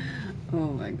return.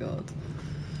 Oh mein Gott.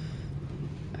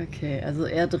 Okay, also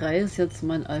R3 ist jetzt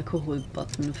mein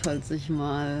Alkohol-Button, falls ich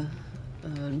mal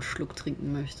einen Schluck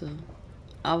trinken möchte.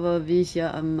 Aber wie ich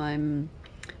ja an meinem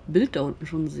Bild da unten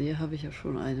schon sehe, habe ich ja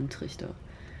schon einen Trichter.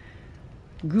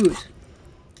 Gut.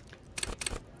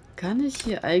 Kann ich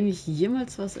hier eigentlich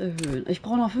jemals was erhöhen? Ich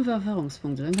brauche noch 5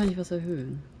 Erfahrungspunkte, dann kann ich was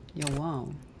erhöhen. Ja, wow.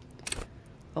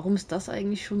 Warum ist das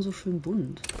eigentlich schon so schön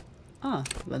bunt? Ah,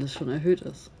 weil es schon erhöht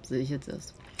ist. Sehe ich jetzt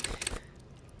erst.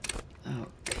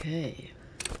 Okay.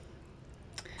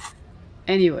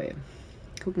 Anyway.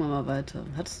 Gucken wir mal weiter.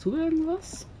 Hattest du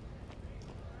irgendwas?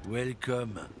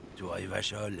 Welcome to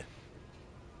Revachol.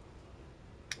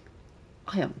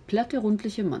 Ach ja, Platt, der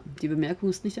rundliche Mann. Die Bemerkung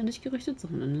ist nicht an dich gerichtet,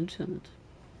 sondern an den Lieutenant.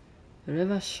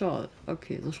 Revachol.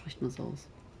 Okay, so spricht man es aus.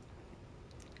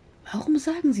 Warum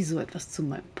sagen Sie so etwas zu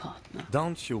meinem Partner?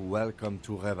 Don't you welcome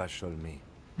to Revachol me.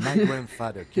 My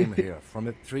grandfather came here from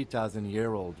a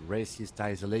 3,000-year-old racist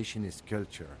isolationist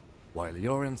culture, while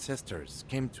your ancestors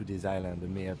came to this island a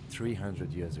mere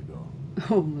 300 years ago.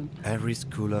 Oh Mann. Every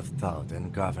school of thought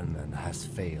and government has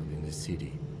failed in the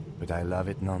city, but I love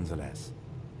it nonetheless.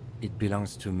 It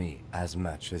belongs to me as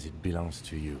much as it belongs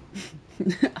to you.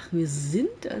 Ach, wir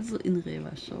sind also in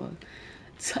Revachol.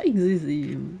 Zeigen Sie es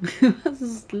ihm. Was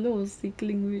ist los? Sie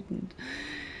klingen wütend.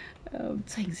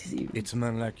 Zeigen Sie es ihm. It's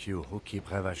men like you who keep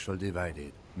Revachol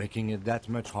divided, making it that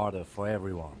much harder for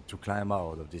everyone to climb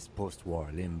out of this post-war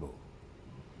limbo.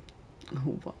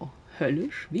 Oh wow.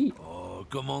 Höllisch? Wie? Oh,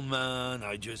 come on, man.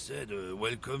 I just said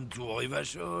welcome to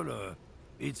Revachol.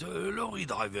 It's a lorry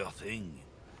driver thing.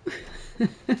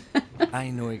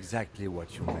 I know exactly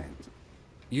what you meant.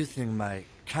 You think my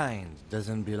kind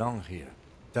doesn't belong here,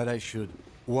 that I should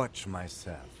watch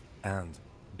myself and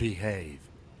behave.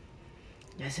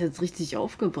 Er ist jetzt richtig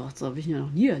aufgebracht, so habe ich ihn ja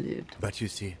noch nie erlebt. But you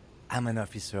see, I'm an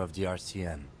officer of the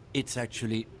RCM. It's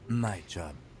actually my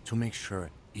job to make sure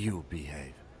you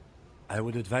behave. I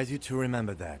would advise you to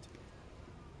remember that.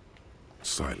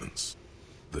 Silence.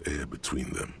 The air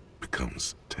between them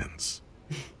becomes tense.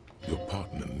 Your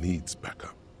partner needs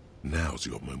backup. Now's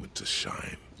your moment to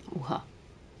shine. Oha.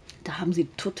 Da haben Sie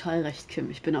total recht,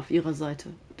 Kim. Ich bin auf Ihrer Seite.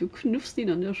 Du kniffst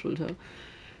ihn an der Schulter.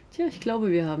 Tja, ich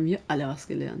glaube, wir haben hier alle was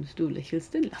gelernt. Du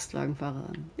lächelst den Lastwagenfahrer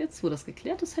an. Jetzt, wo das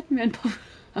geklärt ist, hätten wir ein paar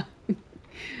Fragen.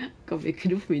 Komm, wir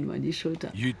knuffen ihn mal in die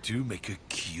Schulter. You two make a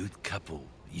cute couple.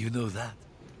 You know that?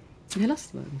 Der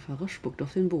Lastwagenfahrer spuckt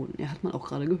auf den Boden. Er hat man auch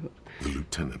gerade gehört. The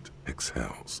lieutenant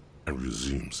exhales and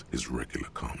resumes his regular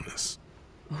calmness.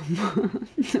 Oh Mann.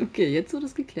 Okay, jetzt, wo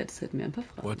das geklärt ist, hätten wir ein paar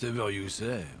Fragen. Whatever you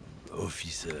say,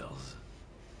 officers.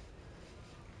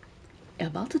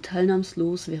 Er wartet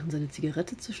teilnahmslos, während seine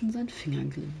Zigarette zwischen seinen Fingern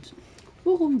glimmt.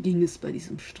 Worum ging es bei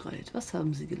diesem Streit? Was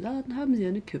haben Sie geladen? Haben Sie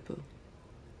eine Kippe?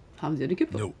 Haben Sie eine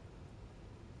Kippe? No.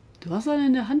 Du hast eine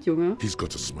in der Hand, Junge. He's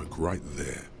got a smoke right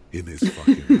there in his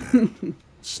fucking hand.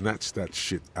 Snatch that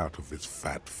shit out of his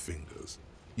fat fingers.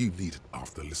 You need it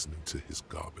after listening to his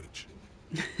garbage.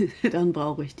 Dann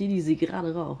brauche ich die, die Sie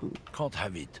gerade rauchen. Can't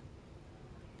have it.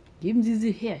 Geben Sie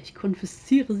sie her, ich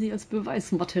konfisziere sie als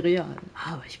Beweismaterial.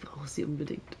 Aber ich brauche sie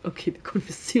unbedingt. Okay, wir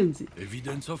konfiszieren sie.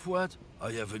 Evidence of what?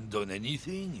 I haven't done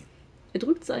anything. Er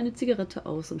drückt seine Zigarette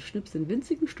aus und schnipst den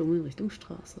winzigen Stummel in Richtung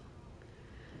Straße.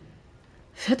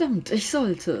 Verdammt, ich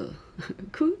sollte.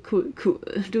 Cool.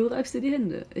 Du reibst dir die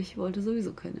Hände. Ich wollte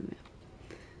sowieso keine mehr.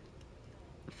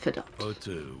 Verdammt. But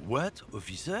what,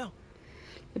 officer?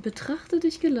 Er betrachtet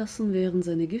dich gelassen, während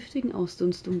seine giftigen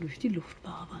Ausdunstungen durch die Luft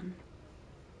wabern.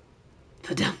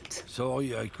 Verdammt!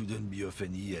 Sorry I couldn't be of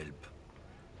any help.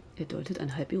 Er deutet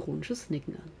ein halb ironisches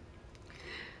Nicken an.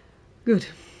 Gut.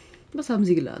 Was haben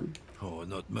Sie geladen? Oh,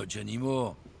 not much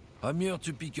anymore. I'm here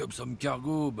to pick up some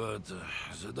cargo, but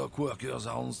the dock workers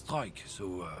are on strike,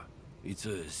 so it's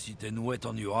a sit and wait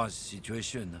on your ass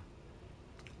situation.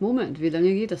 Moment, wie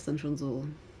lange geht das denn schon so?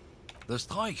 The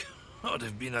strike? Oh,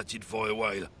 they've been at it for a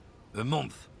while. A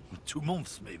month, 2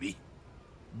 months maybe.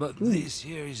 But this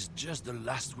here is just the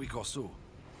last week or so.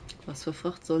 Was für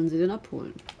Fracht sollen Sie denn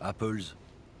abholen? Apples?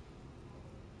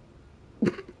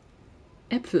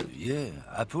 Äpfel. Yeah,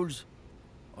 apples.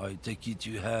 I take it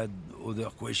you had other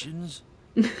questions?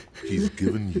 He's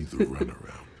given you the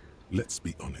runaround. Let's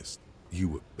be honest, you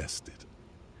were bested.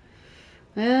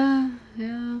 Ja.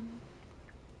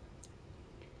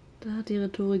 Da hat die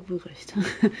Rhetorik wohl recht.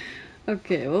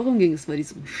 Okay, worum ging es bei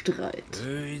diesem Streit?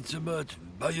 It's about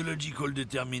biological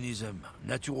determinism,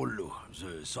 natural law,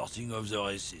 the sorting of the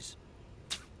races.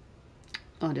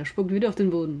 Ah, der spuckt wieder auf den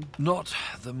Boden. Not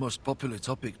the most popular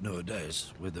topic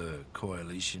nowadays, with a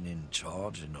coalition in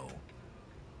charge and all.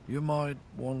 You might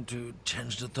want to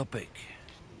change the topic.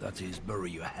 That is, bury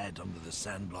your head under the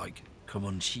sand like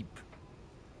common sheep.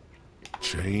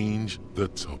 Change the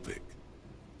topic.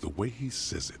 The way he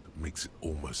says it makes it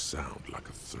almost sound like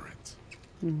a threat.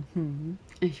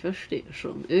 Ich verstehe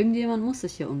schon. Irgendjemand muss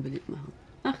sich ja unbeliebt machen.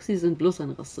 Ach, Sie sind bloß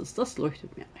ein Rassist. Das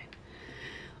leuchtet mir ein.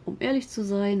 Um ehrlich zu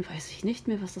sein, weiß ich nicht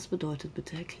mehr, was das bedeutet.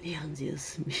 Bitte erklären Sie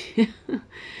es mir.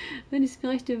 Wenn ich es mir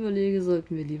recht überlege,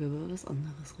 sollten wir lieber über was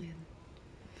anderes reden.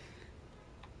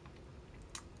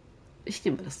 Ich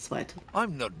nehme das zweite.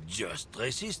 I'm not just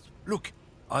racist. Look,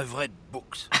 I've read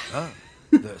books. Huh?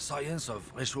 The science of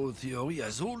racial theory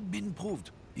has all been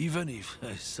proved, even if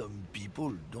some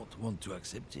people don't want to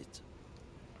accept it.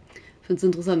 Ich finde es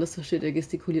interessant, dass da steht, er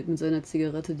gestikuliert mit seiner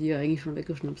Zigarette, die er eigentlich schon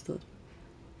weggeschnapst hat.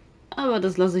 Aber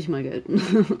das lasse ich mal gelten.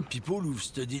 People who've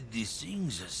studied these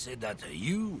things say that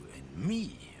you and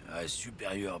me are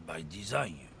superior by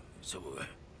design. So,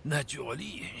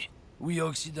 naturally, we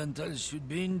Occidentals should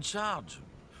be in charge.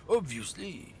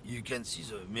 Obviously, you can see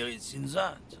the merits in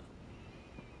that.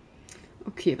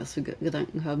 Okay, was für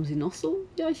Gedanken haben Sie noch so?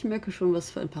 Ja, ich merke schon,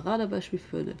 was für ein Paradebeispiel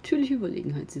für natürliche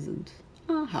Überlegenheit Sie sind.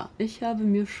 Aha, ich habe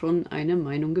mir schon eine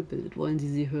Meinung gebildet. Wollen Sie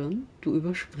sie hören? Du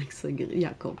überspringst sein Gerät.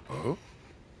 Ja, komm. Oh?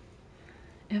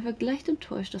 Er war leicht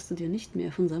enttäuscht, dass du dir nicht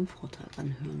mehr von seinem Vorteil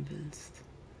anhören willst.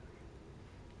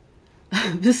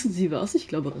 Wissen Sie was? Ich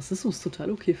glaube, Rassismus ist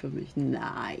total okay für mich.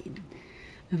 Nein.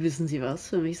 Wissen Sie was?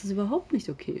 Für mich ist es überhaupt nicht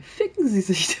okay. Ficken Sie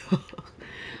sich doch.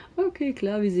 Okay,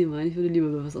 klar, wie Sie meinen. Ich würde lieber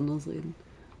über was anderes reden.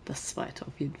 Das zweite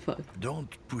auf jeden Fall. Don't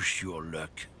push your luck,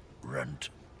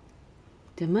 runt.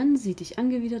 Der Mann sieht dich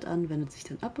angewidert an, wendet sich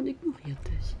dann ab und ignoriert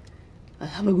dich.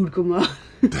 Das haben wir gut gemacht.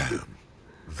 Damn,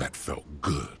 that felt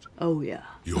good. Oh ja.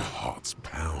 Your heart's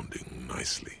pounding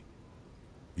nicely.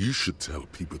 You should tell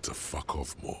people to fuck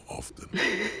off more often.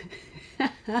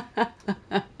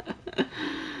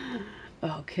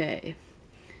 Okay.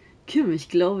 Kim, ich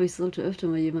glaube, ich sollte öfter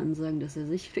mal jemandem sagen, dass er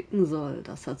sich ficken soll.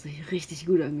 Das hat sich richtig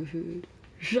gut angefühlt.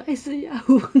 Scheiße, ja,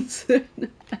 Hurensöhne.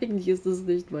 Eigentlich ist das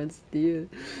nicht mein Stil.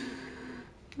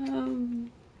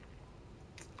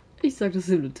 Ich sag das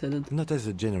dem Lieutenant. Not as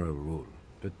a general rule,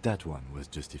 but that one was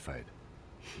justified.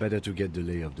 Better to get the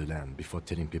lay of the land before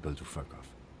telling people to fuck off.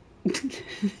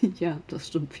 Ja, das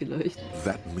stimmt vielleicht.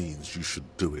 That means you should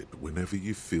do it whenever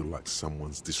you feel like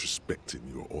someone's disrespecting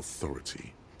your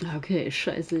authority. Okay,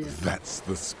 scheiße, ja. That's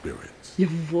the spirit.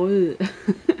 Jawohl.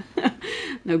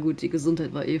 Na gut, die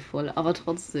Gesundheit war eh voll, aber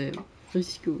trotzdem.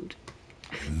 Richtig gut.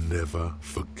 Never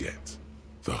forget,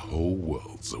 the whole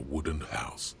world's a wooden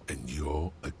house and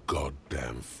you're a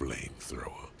goddamn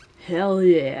flamethrower. Hell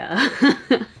yeah.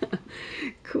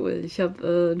 Cool, ich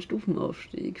habe einen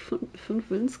Stufenaufstieg. 5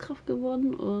 Willenskraft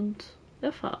gewonnen und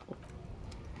Erfahrung.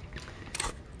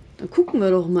 Dann gucken wir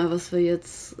doch mal, was wir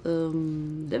jetzt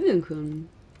leveln können.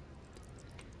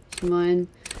 Ich meine,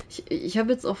 ich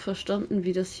habe jetzt auch verstanden,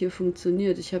 wie das hier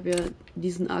funktioniert. Ich habe ja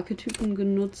diesen Archetypen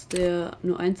genutzt, der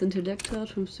nur 1 Intellekt hat,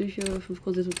 5 Psyche, 5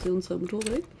 Konstitution, 2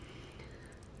 Motorik.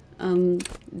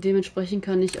 Dementsprechend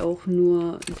kann ich auch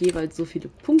nur jeweils so viele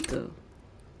Punkte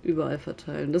überall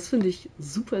verteilen. Das finde ich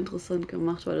super interessant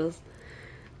gemacht, weil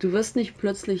du wirst nicht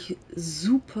plötzlich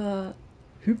super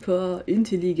hyper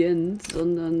intelligent,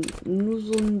 sondern nur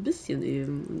so ein bisschen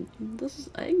eben. Und das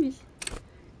ist eigentlich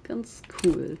ganz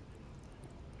cool.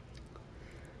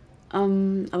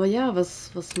 Aber ja,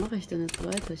 was mache ich denn jetzt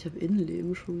weiter? Ich habe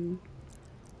Innenleben schon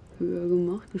höher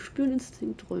gemacht. Gespüren,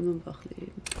 Instinkt, Träume im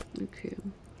Wachleben. Okay.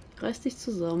 Reiß dich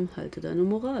zusammen, halte deine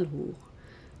Moral hoch.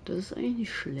 Das ist eigentlich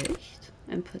nicht schlecht.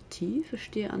 Empathie,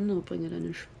 verstehe andere, bringe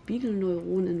deine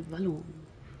Spiegelneuronen in Wallung.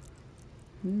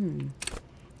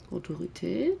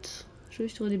 Autorität,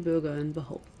 schüchtere die Bürger ein,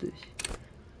 behaupte dich.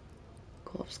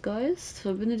 Korpsgeist,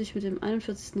 verbinde dich mit dem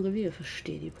 41. Revier,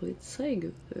 verstehe die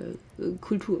Polizei,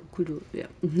 Kultur, ja.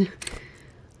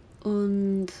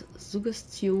 Und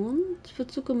Suggestion,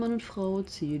 verzucke Mann und Frau,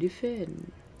 ziehe die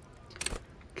Fäden.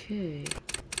 Okay.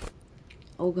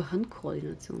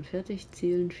 Auge-Hand-Koordination, fertig,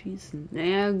 zielen, schießen.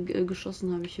 Naja,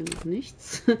 geschossen habe ich hier noch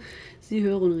nichts. Sie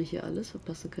hören und rieche alles,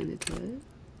 verpasse kein Detail.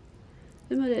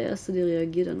 Immer der Erste, der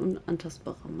reagiert, ein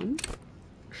unantastbarer Mann.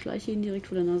 Schleiche ihn direkt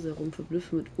vor der Nase herum,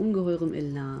 verblüffe mit ungeheurem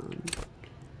Elan.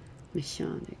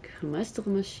 Mechanik. Meistere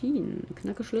Maschinen.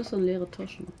 Knacke Schlösser und leere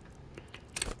Taschen.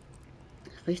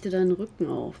 Richte deinen Rücken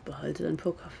auf. Behalte dein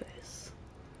Pokerface.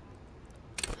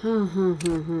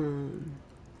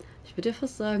 Ich würde ja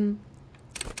fast sagen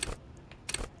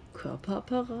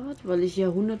Körperapparat, weil ich ja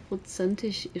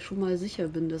hundertprozentig schon mal sicher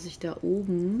bin, dass ich da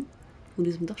oben von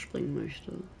diesem Dach springen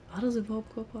möchte. War das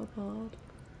überhaupt Körperapparat?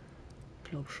 Ich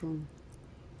glaube schon.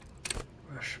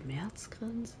 Oder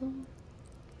Schmerzgrenze?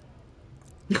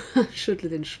 Schüttle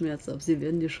den Schmerz ab. Sie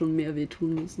werden dir schon mehr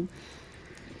wehtun müssen.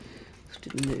 Das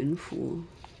steht in der Info.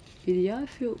 Ideal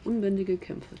für unbändige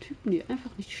Kämpfer. Typen, die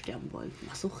einfach nicht sterben wollen.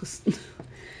 Masochisten.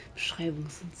 Beschreibungen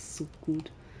sind so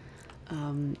gut.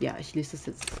 Ja, ich lese das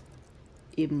jetzt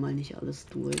eben mal nicht alles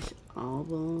durch,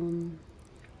 aber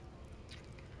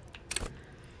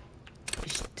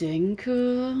ich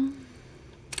denke,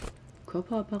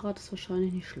 Körperapparat ist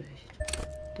wahrscheinlich nicht schlecht,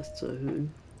 das zu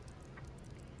erhöhen.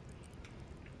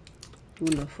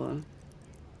 Wundervoll.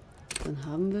 Dann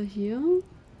haben wir hier...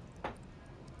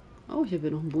 Oh, ich habe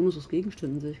hier noch einen Bonus aus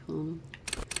Gegenständen, sehe ich gerade.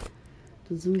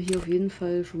 Dann sind wir hier auf jeden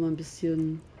Fall schon mal ein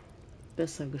bisschen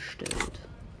besser gestellt.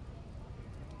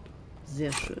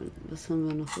 Sehr schön. Was haben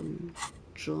wir noch im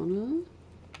Journal?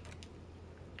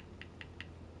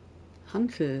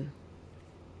 Hantel.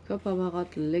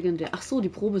 Körperapparat legendär. Ach so, die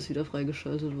Probe ist wieder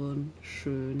freigeschaltet worden.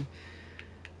 Schön.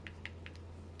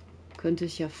 Könnte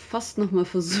ich ja fast noch mal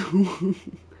versuchen.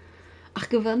 Ach,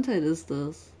 Gewandtheit ist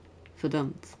das.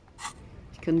 Verdammt.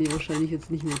 Ich kann die wahrscheinlich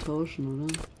jetzt nicht mehr tauschen,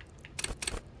 oder?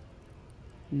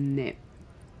 Nee.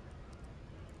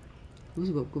 Wo ist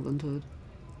überhaupt Gewandtheit?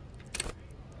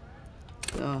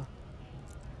 Ja.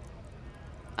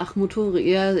 Ach, Motorik.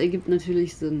 Ja, ergibt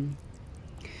natürlich Sinn.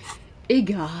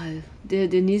 Egal. Der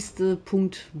nächste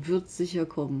Punkt wird sicher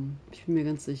kommen. Ich bin mir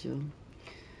ganz sicher.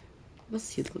 Was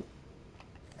ist hier drin?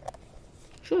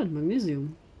 Schön,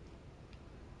 Magnesium.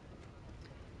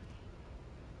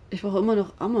 Ich brauche immer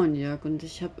noch Ammoniak und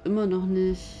ich habe immer noch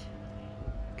nicht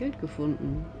Geld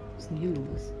gefunden. Was ist denn hier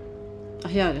los? Ach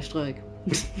ja, der Streik.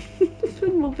 Für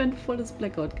einen Moment volles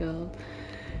Blackout gehabt.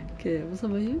 Okay, was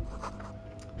haben wir hier?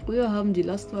 Früher haben die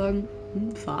Lastwagen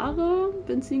Fahrer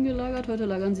Benzin gelagert, heute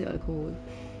lagern sie Alkohol.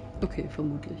 Okay,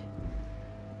 vermutlich.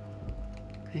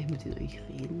 Kann ich mit denen eigentlich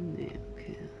reden? Nee,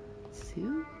 okay. Was ist hier?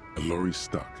 A lorry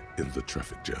stuck in the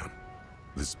traffic jam.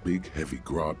 This big, heavy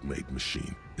grad-made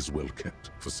machine is well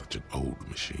kept for such an old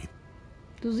machine.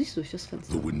 Du siehst durch das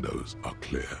Fenster. The windows are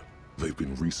clear. They've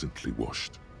been recently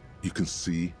washed. You can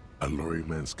see a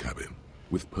lorryman's cabin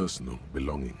with personal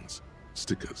belongings,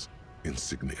 stickers,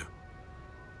 insignia.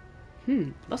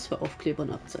 Was für Aufkleber und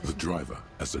Abzeichen. The driver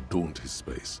has adorned his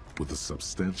space with a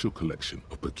substantial collection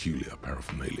of peculiar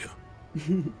paraphernalia.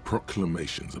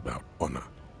 Proclamations about honor,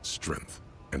 strength,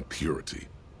 and purity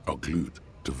are glued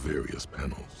to various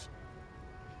panels.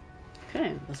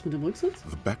 Okay, was mit dem Rücksitz?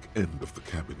 The back end of the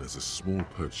cabin has a small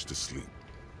perch to sleep,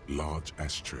 large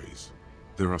ashtrays.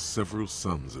 There are several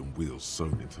suns and wheels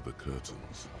sewn into the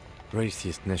curtains.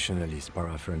 Racist nationalist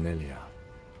paraphernalia.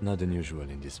 Not unusual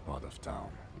in this part of town.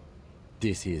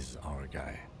 This is our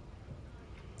guy.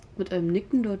 Mit einem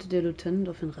Nicken deutet der Lieutenant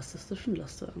auf den rassistischen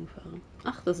Lastwagenfahrer.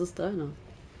 Ach, das ist deiner.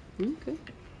 Okay.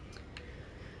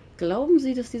 Glauben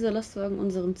Sie, dass dieser Lastwagen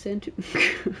unserem 10 Typen...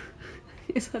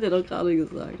 Das hat er doch gerade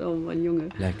gesagt. Oh, mein Junge.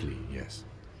 Likely, yes.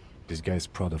 This guy's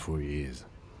proud of who he is.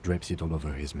 Drapes it all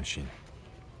over his machine.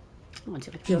 Oh,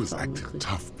 direkt He wieder was Erfahrung acting gekriegt.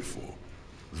 tough before.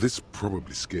 This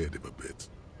probably scared him a bit.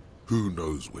 Who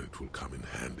knows when it will come in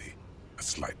handy? A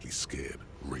slightly scared,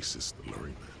 racist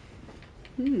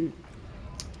lorryman.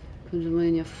 Könnte man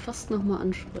ihn ja fast nochmal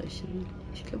ansprechen.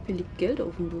 Ich glaube, hier liegt Geld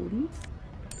auf dem Boden.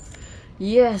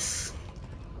 Yes!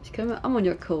 Ich kann mir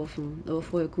Ammoniak kaufen. Aber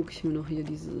vorher gucke ich mir noch hier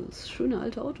dieses schöne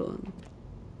alte Auto an.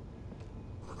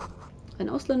 Ein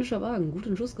ausländischer Wagen, gut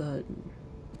in Schuss gehalten.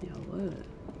 Jawohl.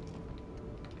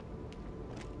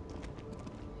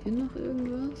 Hier noch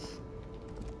irgendwas?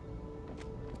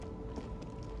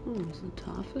 Oh, das ist eine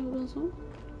Tafel oder so?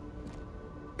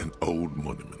 An old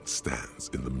monument stands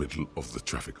in the middle of the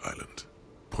traffic island,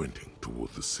 pointing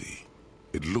toward the sea.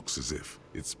 It looks as if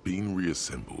it's been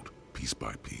reassembled piece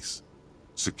by piece,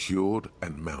 secured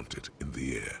and mounted in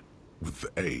the air with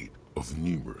the aid of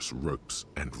numerous ropes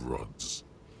and rods.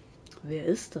 Wer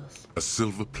ist das? A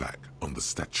silver plaque on the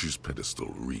statue's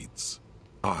pedestal reads,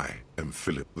 I am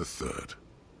Philip III,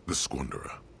 the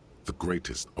Squanderer, the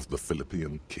greatest of the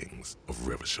Philippian kings of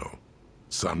Revachol,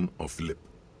 son of Philip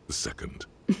II,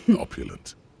 the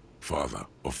opulent, father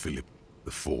of Philip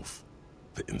IV,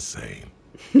 the insane.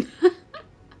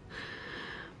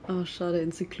 Oh, schade,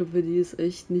 Enzyklopädie ist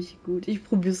echt nicht gut. Ich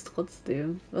probier's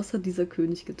trotzdem. Was hat dieser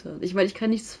König getan? Ich meine, ich kann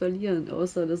nichts verlieren,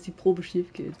 außer dass die Probe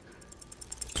schief geht.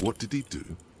 What did he do?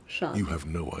 Schade. You have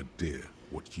no idea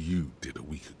what you did a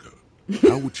week ago.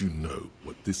 How would you know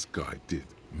what this guy did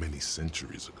many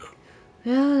centuries ago?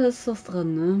 Ja, da ist was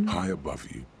dran, ne? High above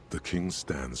you, the king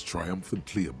stands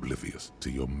triumphantly oblivious to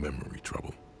your memory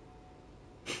trouble.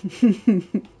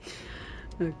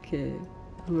 Okay,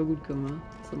 haben wir gut gemacht.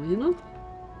 Was haben wir hier noch?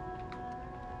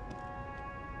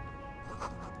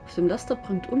 Auf dem Laster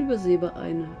prangt unübersehbar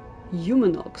eine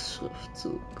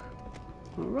Humanox-Schriftzug.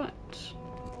 Alright.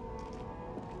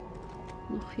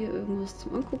 Noch hier irgendwas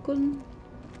zum Angucken?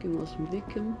 Gehen wir aus dem Weg,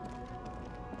 Kim.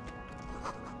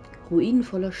 Ruinen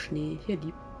voller Schnee.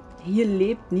 Hier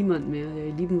lebt niemand mehr. Ja,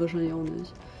 die lieben wahrscheinlich auch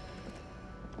nicht.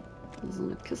 So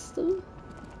eine Kiste.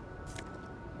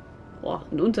 Boah,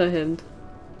 ein Unterhemd.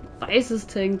 Weißes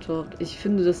Tanktop. Ich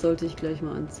finde, das sollte ich gleich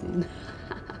mal anziehen.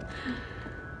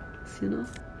 Was ist hier noch?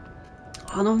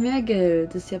 Oh, noch mehr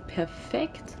Geld. Das ist ja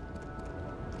perfekt.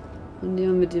 Und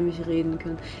jemand, mit dem ich reden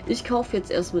kann. Ich kaufe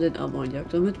jetzt erstmal den Ammoniak,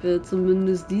 damit wir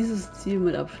zumindest dieses Ziel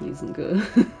mit abschließen können.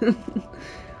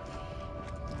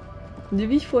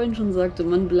 Wie ich vorhin schon sagte,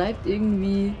 man bleibt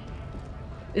irgendwie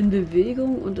in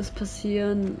Bewegung und es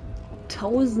passieren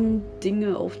 1000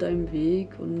 Dinge auf deinem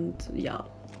Weg und ja.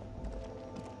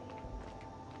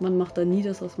 Man macht da nie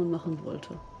das, was man machen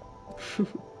wollte.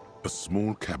 A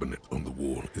small cabinet on the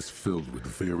wall is filled with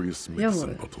various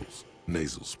medicine bottles,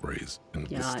 nasal sprays, and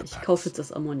ja, blister ich packs. kaufe jetzt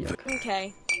das Ammoniak.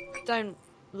 Okay, don't,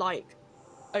 like,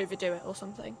 overdo it or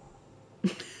something.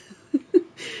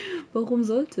 Warum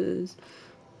sollte ich?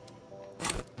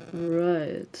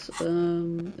 Right.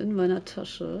 In meiner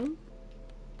Tasche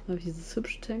habe ich dieses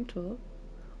hübsche Tanktop.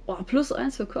 Oh,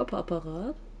 +1 für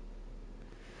Körperapparat.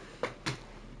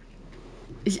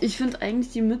 Ich finde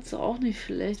eigentlich die Mütze auch nicht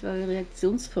schlecht, weil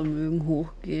Reaktionsvermögen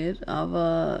hochgeht,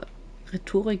 aber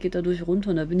Rhetorik geht dadurch runter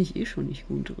und da bin ich eh schon nicht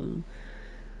gut drin.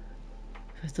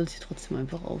 Vielleicht sollte ich trotzdem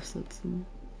einfach aufsetzen.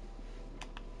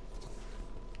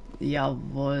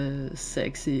 Jawohl,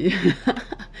 sexy.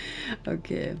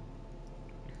 Okay.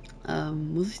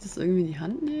 Muss ich das irgendwie in die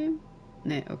Hand nehmen?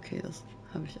 Ne, okay, das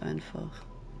habe ich einfach.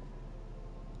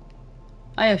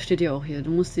 Ah ja, steht ja auch hier. Du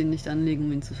musst ihn nicht anlegen,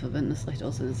 um ihn zu verwenden. Es reicht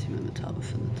aus, wenn er sich im Inventar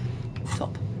befindet.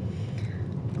 Top.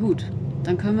 Gut,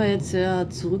 dann können wir jetzt ja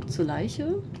zurück zur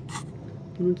Leiche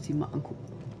und uns die mal angucken.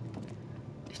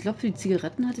 Ich glaube, für die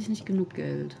Zigaretten hatte ich nicht genug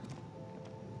Geld.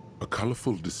 A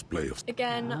colorful display of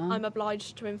Again, I'm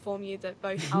obliged to inform you that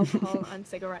both alcohol and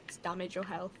cigarettes damage your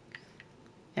health.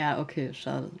 Ja, okay,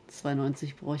 schade.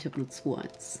 2,90 brauche ich, habe nur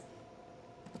 2,1.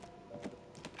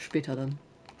 Später dann.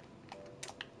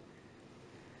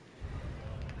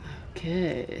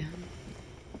 Okay.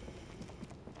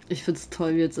 Ich find's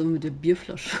toll, wie jetzt immer mit der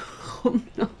Bierflasche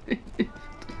rumläuft.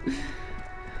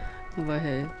 Aber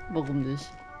hey, warum nicht?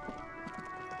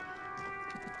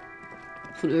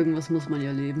 Von irgendwas muss man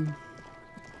ja leben.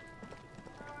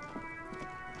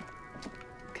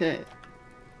 Okay.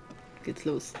 Geht's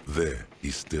los. There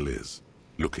he still is,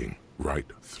 looking right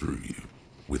through you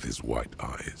with his white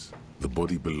eyes. The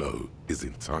body below is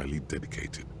entirely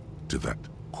dedicated to that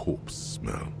corpse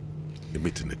smell.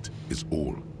 Emitting it is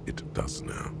all it does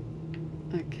now.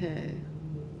 Okay.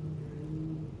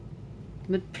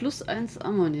 Mit +1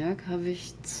 Ammoniak habe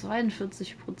ich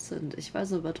 42%. Ich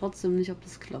weiß aber trotzdem nicht, ob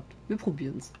das klappt. Wir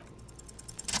probieren's.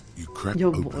 You crack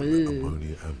open the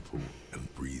ammonia ampoule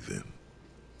and breathe in.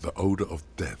 The odor of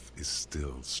death is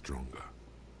still stronger.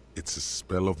 It's a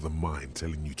spell of the mind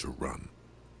telling you to run,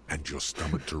 and your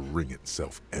stomach to wring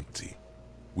itself empty.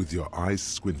 With your eyes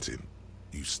squinting,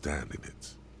 you stand in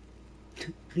it.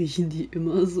 Riechen die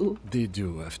immer so? They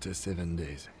do after 7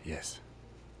 days, yes.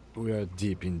 We are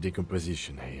deep in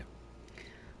decomposition here.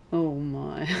 Oh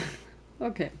my.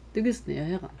 Okay, du gehst näher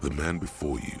heran. The man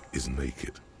before you is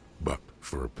naked, but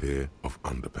for a pair of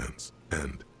underpants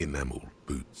and enamel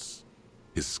boots.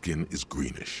 His skin is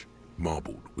greenish,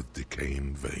 marbled with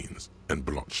decaying veins and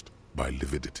blotched by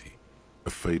lividity. A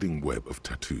fading web of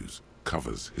tattoos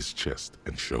covers his chest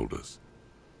and shoulders.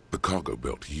 The cargo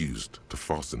belt used to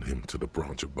fasten him to the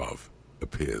branch above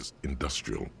appears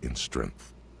industrial in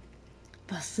strength.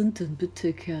 Was sind denn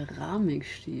bitte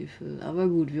Keramikstiefel? Aber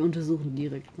gut, wir untersuchen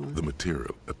direkt mal. The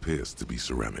material appears to be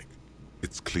ceramic.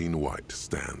 Its clean white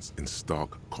stands in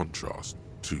stark contrast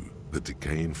to the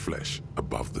decaying flesh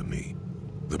above the knee.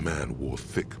 The man wore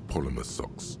thick polymer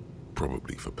socks,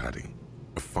 probably for padding.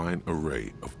 A fine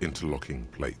array of interlocking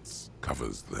plates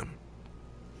covers them.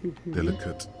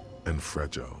 Delicate and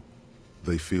fragile,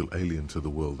 they feel alien to the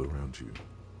world around you,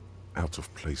 out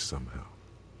of place somehow.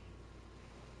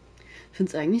 Ich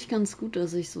finde es eigentlich ganz gut,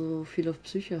 dass ich so viel auf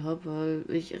Psyche habe, weil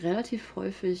ich relativ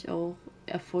häufig auch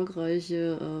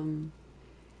erfolgreiche,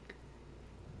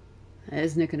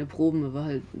 es sind ja keine Proben, aber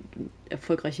halt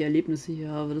erfolgreiche Erlebnisse hier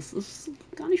habe. Das ist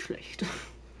gar nicht schlecht.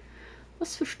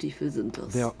 Was für Stiefel sind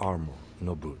das? They are armor,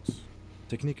 no boots.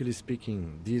 Technically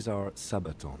speaking, these are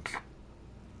sabatons.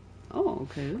 Oh,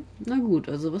 okay. Na gut,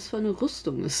 also was für eine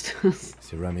Rüstung ist das?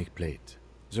 Ceramic plate.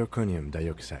 Zirconium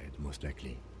dioxide, most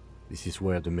likely. This is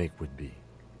where the make would be.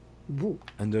 Wo?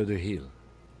 Under the heel.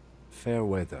 Fair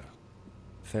weather.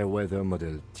 Fair weather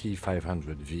model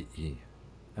T500 VE.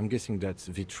 I'm guessing that's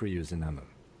vitreous enamel.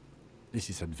 This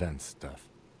is advanced stuff.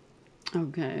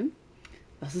 Okay.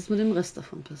 Was ist mit dem Rest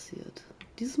davon passiert?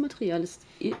 Dieses Material ist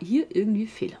hier irgendwie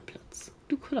fehl am Platz.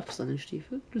 Du klopfst an den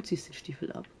Stiefel, du ziehst den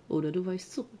Stiefel ab oder du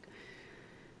weichst zurück.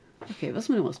 Okay, was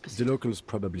mit dem Rest The passiert? locals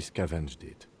probably scavenged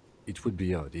it. It would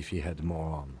be odd if he had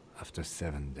more arm after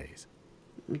 7 days.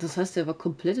 Das heißt, er war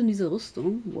komplett in dieser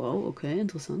Rüstung. Wow, okay,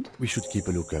 interessant. We should keep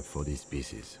a lookout for these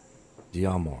pieces. The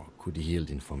armor could yield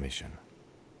information.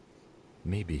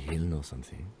 Maybe he'll know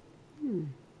something.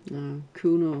 Na,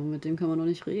 Kuno, mit dem kann man doch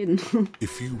nicht reden.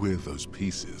 If you wear those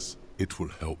pieces, it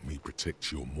will help me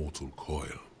protect your mortal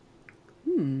coil.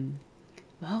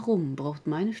 Warum braucht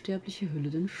meine sterbliche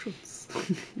Hülle denn Schutz?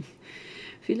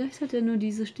 Vielleicht hat er nur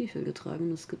diese Stiefel getragen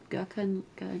und es gibt gar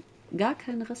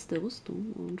keinen Rest der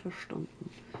Rüstung und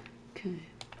verstanden. Okay.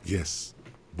 Yes,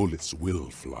 bullets will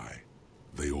fly.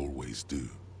 They always do.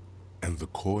 And the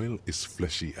coil is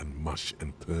fleshy and mush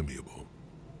and permeable.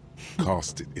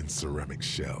 Cast it in ceramic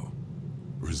shell.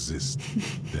 Resist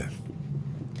death.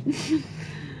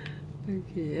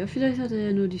 Okay, ja, vielleicht hat er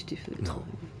ja nur die Stiefel No,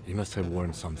 getragen. he must have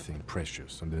worn something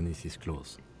precious underneath his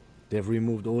clothes. They've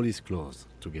removed all his clothes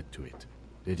to get to it.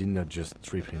 They did not just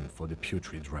strip him for the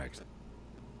putrid rags.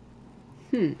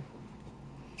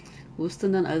 Wo ist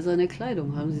denn dann all seine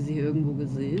Kleidung? Haben Sie sie irgendwo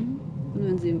gesehen? Und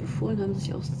wenn Sie ihm befohlen haben,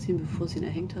 sich auszuziehen, bevor Sie ihn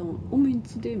erhängt haben, um ihn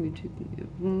zu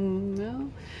demütigen? Ja,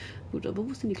 gut, aber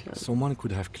wo ist denn die Kleidung? Someone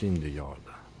could have cleaned the yard.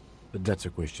 But that's a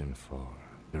question for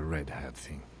the red-haired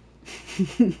thing.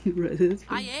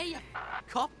 I hear you,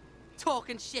 cop,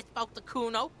 talking shit about the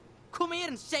Kuno. Come here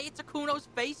and say it to Kuno's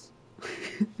face.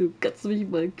 Du kannst mich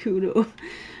mal, Kuno.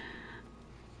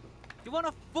 You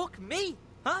wanna fuck me,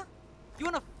 huh? You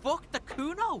wanna fuck the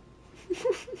Kuno?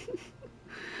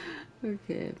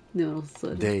 Okay, nehmen wir noch das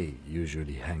zweite. They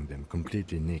usually hang them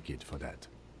completely naked for that.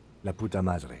 La puta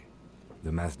madre,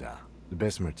 the Mazda, the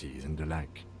Besmerties and the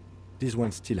like. This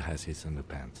one still has his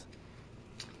underpants.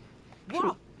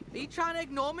 What? Are you trying to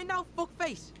ignore me now,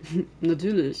 fuckface?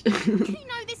 Natürlich. You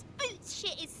know, this boots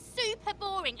shit is super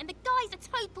boring and the guy's a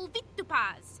total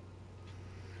Victopaz.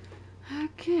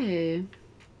 Okay.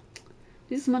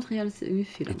 Dieses Material ist irgendwie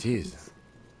viel. It is.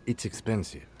 It's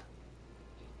expensive.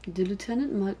 Der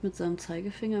Lieutenant malt mit seinem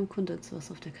Zeigefinger im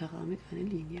Kondenswasser auf der Keramik eine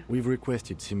Linie. We've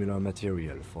requested similar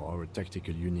material for our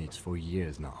tactical units for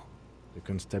years now. The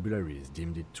constabularies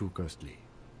deemed it too costly.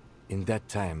 In that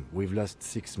time, we've lost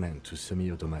 6 men to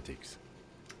semi-automatics.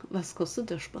 Was kostet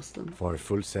der Spaß dann? For a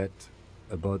full set,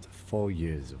 about 4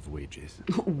 years of wages.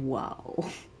 Wow.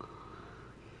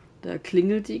 Da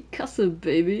klingelt die Kasse,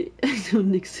 Baby.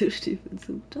 Und nix für Stiefel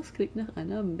zu. Das klingt nach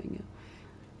einer Menge.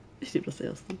 Ich nehme das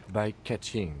erste. By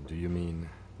catching, do you mean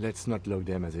let's not log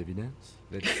them as evidence?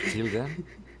 Let's steal them?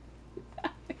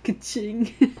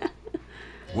 Kaching.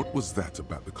 What was that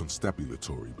about the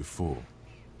constabulatory before?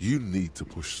 You need to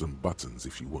push some buttons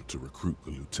if you want to recruit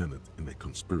the lieutenant in a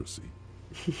conspiracy.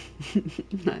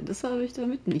 Nein, das habe ich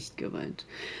damit nicht gemeint.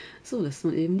 So lässt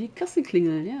man eben die Kasse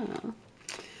klingeln, ja.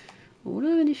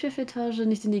 Oder wenn die Chefetage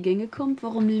nicht in die Gänge kommt,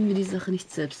 warum nehmen wir die Sache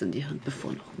nicht selbst in die Hand,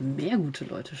 bevor noch mehr gute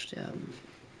Leute sterben?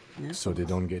 Ja, So they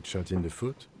don't get shot in the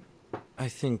foot? I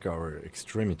think our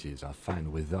extremities are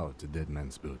fine without the dead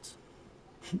man's boots.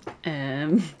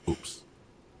 Oops.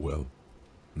 Well,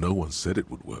 no one said it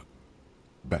would work.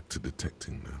 Back to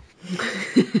detecting now.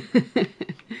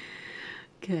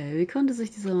 Okay, wie konnte sich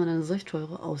dieser Mann eine solch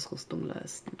teure Ausrüstung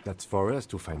leisten? That's for us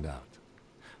to find out.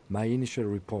 My initial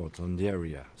report on the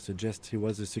area suggests he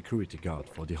was a security guard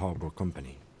for the harbor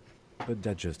company. But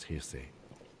that's just hearsay.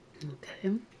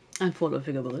 Okay. Ein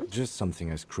vorläufiger Bericht. Just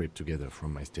something I scraped together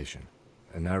from my station.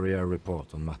 An area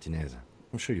report on Martinez.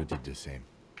 I'm sure you did the same.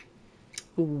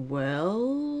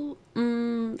 Well,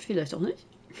 vielleicht auch nicht.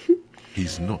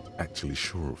 He's not actually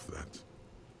sure of that.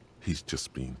 He's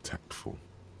just being tactful.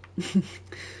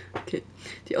 Okay.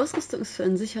 Die Ausrüstung ist für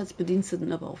einen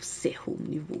Sicherheitsbediensteten aber auf sehr hohem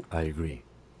Niveau. I agree.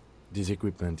 This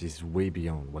equipment is way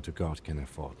beyond what a guard can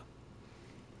afford.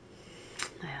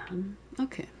 Naja,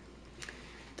 okay.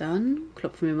 Dann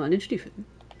klopfen wir mal an den Stiefeln.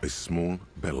 A small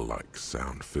bell-like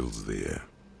sound fills the air,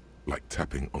 like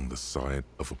tapping on the side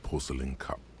of a porcelain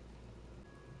cup.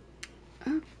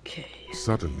 Okay.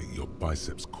 Suddenly, your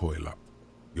biceps coil up.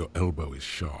 Your elbow is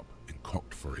sharp and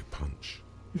cocked for a punch.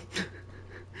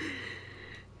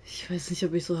 Ich weiß nicht,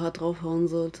 ob ich so hart draufhauen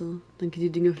sollte. Dann geht die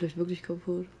Dinge vielleicht wirklich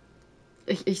kaputt.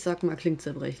 Ich sag mal, klingt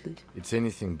zerbrechlich. It's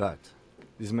anything but.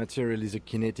 This material is a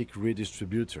kinetic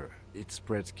redistributor. It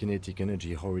spreads kinetic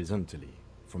energy horizontally,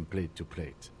 from plate to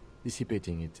plate,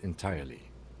 dissipating it entirely.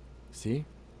 See?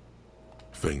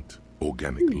 Faint,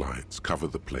 organic lines cover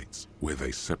the plates where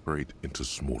they separate into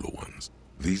smaller ones.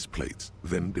 These plates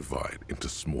then divide into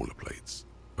smaller plates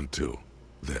until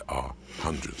there are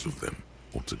hundreds of them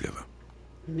altogether.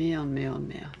 Mehr und mehr und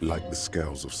mehr. Like the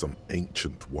scales of some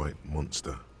ancient white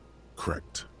monster,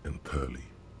 cracked and pearly.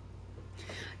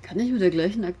 Kann ich mit der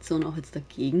gleichen Aktion auch jetzt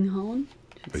dagegen hauen?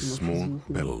 A small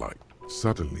bell-like.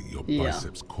 Suddenly your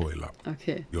biceps coil up.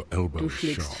 Okay. Your elbow Du is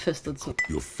schlägst sharp. fester zu.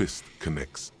 Your fist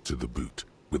connects to the boot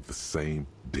with the same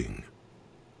ding.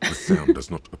 The sound does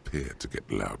not appear to get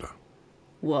louder.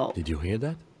 Wow. Did you hear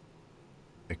that?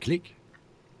 A click?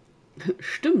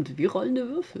 Stimmt, wie rollende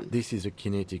Würfel. This is a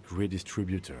kinetic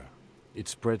redistributor. It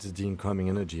spreads the incoming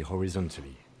energy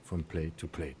horizontally, from plate to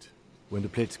plate. When the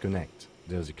plates connect,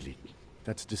 there's a click.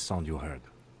 That's the sound you heard.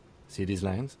 See these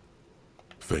lines?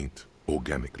 Faint,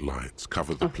 organic lines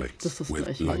cover the Okay, das plates ist das with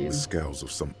Gleiche like hier. the scales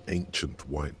of some ancient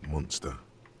white monster,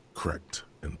 cracked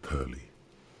and pearly.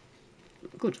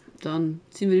 Gut, dann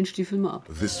ziehen wir den Stiefel mal ab.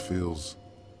 This feels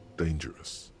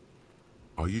dangerous.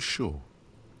 Are you sure?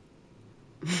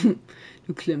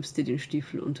 Du klemmst dir den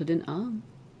Stiefel unter den Arm.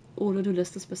 Oder du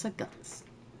lässt es besser ganz.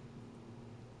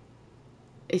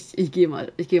 Ich gehe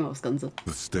mal aufs Ganze.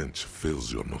 The stench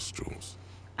fills your nostrils.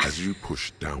 As you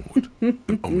push downward, an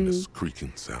ominous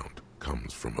creaking sound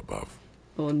comes from above.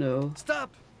 Oh no. Stop!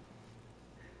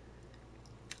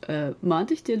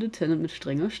 Mahnt dich der Lieutenant mit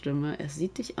strenger Stimme. Er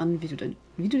sieht dich an, wie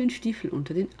du den Stiefel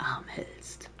unter den Arm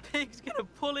hältst. Pig's gonna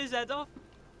pull his head off.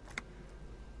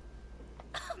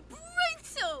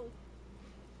 Brutal!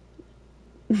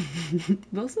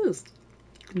 Was ist?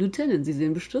 Lieutenant, Sie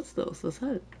sehen bestürzt aus.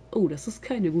 Weshalb? Oh, das ist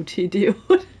keine gute Idee,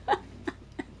 oder?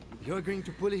 You're going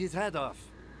to pull his head off.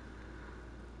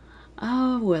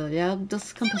 Ah, well, ja,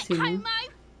 das kann passieren.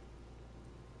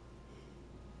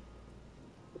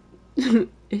 Ne?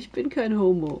 Ich bin kein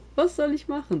Homo. Was soll ich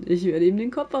machen? Ich werde ihm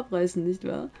den Kopf abreißen, nicht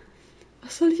wahr?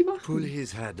 Was soll ich machen? Pull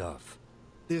his head off.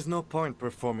 There's no point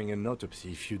performing an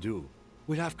autopsy if you do.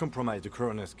 We'll have compromised the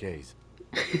coroner's case.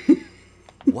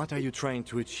 What are you trying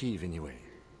to achieve anyway?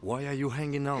 Why are you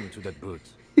hanging on to that boot?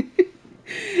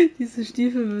 Diese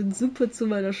Stiefel würden super zu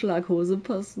meiner Schlaghose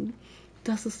passen.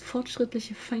 Das ist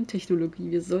fortschrittliche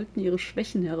Feintechnologie. Wir sollten ihre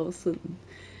Schwächen herausfinden.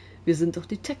 Wir sind doch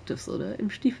Detectives, oder? Im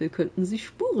Stiefel könnten sie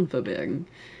Spuren verbergen.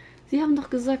 Sie haben doch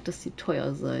gesagt, dass sie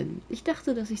teuer seien. Ich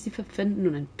dachte, dass ich sie verpfänden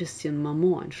und ein bisschen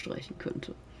Marmor einstreichen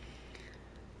könnte.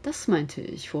 Das meinte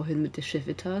ich vorhin mit der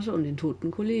Chefetage und den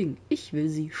toten Kollegen. Ich will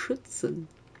sie schützen.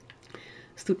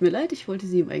 Es tut mir leid, ich wollte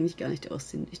sie ihm eigentlich gar nicht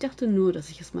ausziehen. Ich dachte nur, dass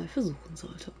ich es mal versuchen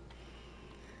sollte.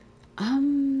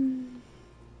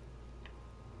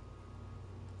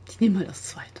 Ich nehme mal das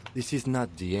zweite. This is not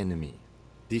the enemy.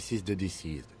 This is the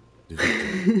deceased, the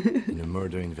victim, in a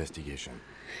murder investigation.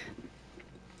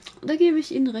 Da gebe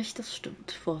ich Ihnen recht, das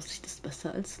stimmt. Vorsicht ist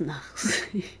besser als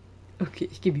Nachsehen. Okay,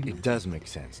 ich gebe ihm It does make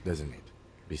sense, doesn't it?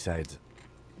 Besides,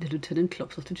 Der Lieutenant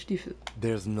klopft auf den Stiefel.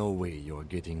 there's no way you're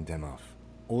getting them off.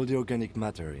 All the organic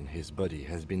matter in his body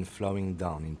has been flowing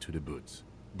down into the boots.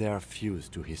 They are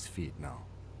fused to his feet now.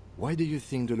 Why do you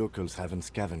think the locals haven't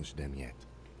scavenged them yet?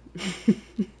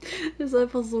 Er ist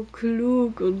einfach so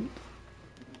klug und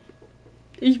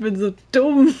ich bin so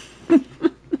dumm.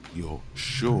 You're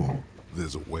sure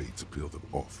there's a way to peel them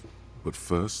off, but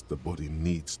first the body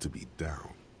needs to be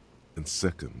down. And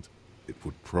second, it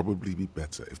would probably be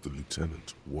better if the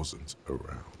lieutenant wasn't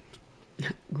around.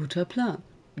 Guter Plan.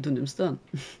 Du nimmst an.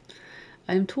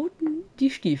 Einem Toten die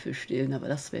Stiefel stehlen, aber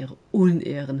das wäre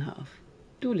unehrenhaft.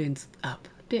 Du lehnst ab,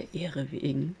 der Ehre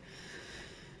wegen.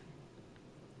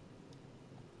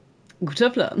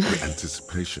 Guter Plan. The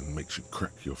anticipation makes you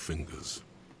crack your fingers.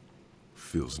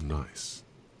 Feels nice.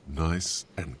 Nice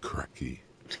and cracky.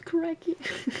 Cracky.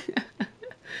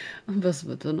 Und was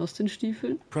wird dann aus den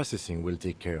Stiefeln? Processing will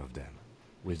take care of them.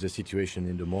 With the situation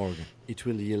in the morgue, it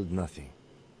will yield nothing.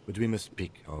 But we must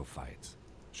pick our fights.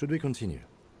 Should we continue?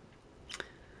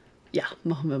 Ja,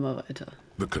 machen wir mal weiter.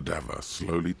 The cadaver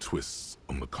slowly twists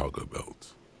on the cargo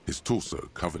belt, his torso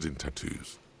covered in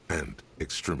tattoos, and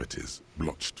extremities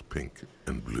blotched pink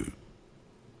and blue.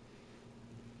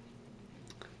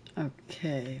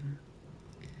 Okay.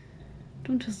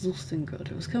 Du untersuchst den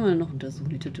Gürtel. Was kann man denn noch untersuchen?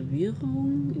 Die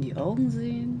Tätowierung, in die Augen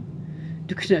sehen.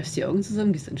 Du kneifst die Augen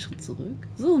zusammen, gehst einen Schritt zurück.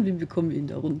 So, und wie bekommen wir ihn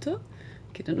da runter?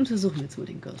 Okay, dann untersuchen wir jetzt mal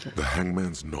den Gürtel. The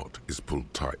hangman's knot is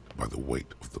pulled tight by the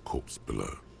weight of the corpse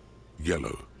below.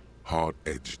 Yellow,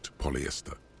 hard-edged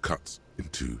polyester cuts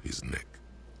into his neck.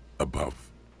 Above,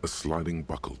 a sliding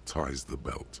buckle ties the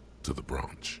belt to the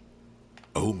branch.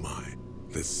 Oh my,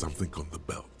 there's something on the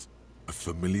belt. A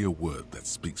familiar word that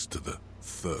speaks to the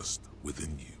thirst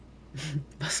within you.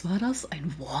 Was war das?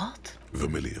 Ein Wort?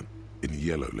 Vermilion, in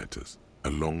yellow letters,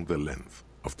 along the length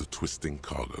of the twisting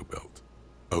cargo belt.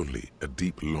 Only a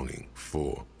deep longing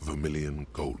for vermilion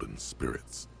golden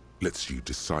spirits lets you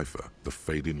decipher the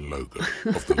fading logo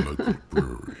of the local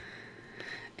brewery.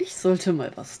 Ich sollte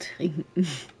mal was trinken.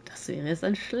 Das wäre jetzt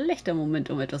ein schlechter Moment,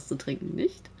 um etwas zu trinken,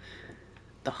 nicht?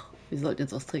 Doch, wir sollten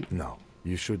jetzt was trinken. No,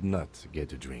 you should not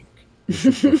get a drink.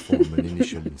 You should perform an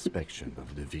initial inspection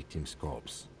of the victim's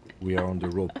corpse. We are on the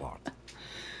raw part.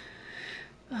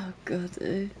 Oh Gott,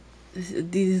 ey.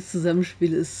 Dieses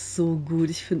Zusammenspiel ist so gut.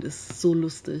 Ich finde es so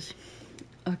lustig.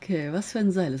 Okay, was für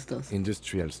ein Seil ist das?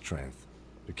 Industrial strength.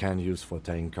 The kind used for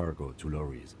tying cargo to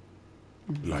lorries.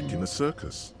 Like in a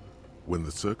circus. When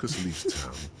the circus leaves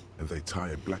town and they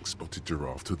tie a black-spotted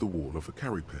giraffe to the wall of a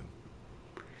carry pen.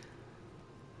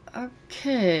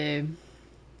 Okay.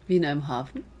 Wie in einem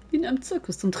Hafen? Wie in einem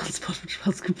Zirkus zum Transport von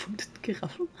schwarz gepunkteten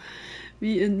Giraffen?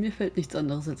 Wie in mir fällt nichts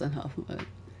anderes als ein Hafen ein.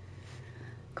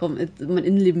 Komm, mein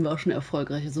Innenleben war schon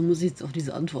erfolgreich, also muss ich jetzt auch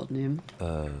diese Antwort nehmen.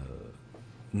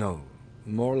 No.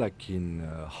 More like in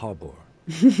harbor.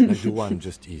 Like the one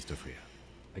just east of here.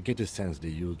 I get the sense they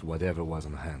used whatever was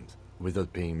on hand,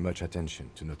 without paying much attention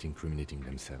to not incriminating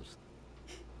themselves.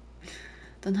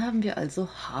 Dann haben wir also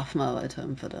Hafenarbeiter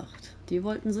im Verdacht. Die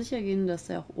wollten sicher gehen, dass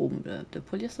er auch oben bleibt. Der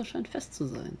Polyester scheint fest zu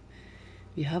sein.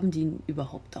 Wie haben die ihn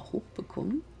überhaupt da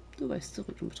hochbekommen? Du weichst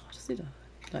zurück und betrachtest die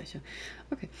Leiche.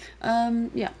 Okay.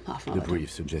 Ja, The Hafenarbeiter.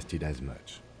 brief suggested as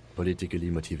much.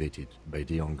 Politically motivated by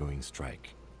the ongoing strike.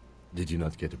 Did you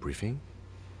not get a briefing?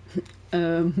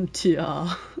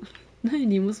 Tja. Nein,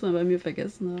 die muss man bei mir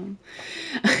vergessen haben.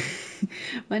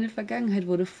 Meine Vergangenheit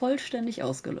wurde vollständig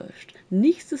ausgelöscht.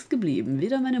 Nichts ist geblieben,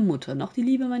 weder meine Mutter noch die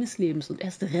Liebe meines Lebens und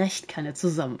erst recht keine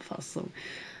Zusammenfassung.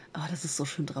 Aber das ist so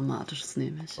schön dramatisch, das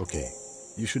nehme ich. Okay.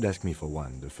 You should ask me for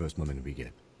one the first moment we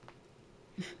get.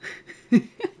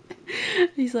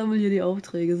 Ich sammle hier die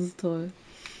Aufträge, das ist toll.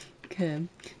 Okay.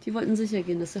 Die wollten sicher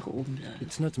gehen, dass er oben bleibt.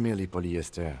 It's not merely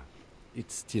polyester.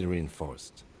 It's steel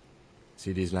reinforced.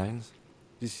 See these lines?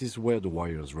 This is where the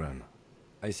wires run.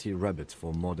 I see rabbits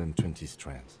for more than 20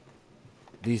 strands.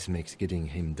 This makes getting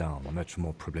him down much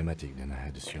more problematic than I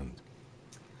had assumed.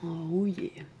 Oh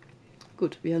je.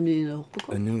 Gut, wir haben den da A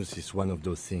hochbekommen. noose is one of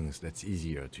those things that's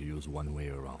easier to use one way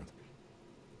around.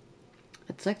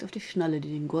 Er zeigt auf die Schnalle,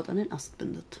 die den Gurt an den Ast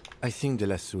bindet. I think they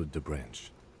lassoed the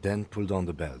branch, then pulled on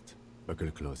the belt. Buckle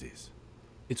closes.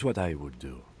 It's what I would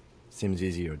do. Seems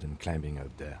easier than climbing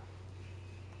up there.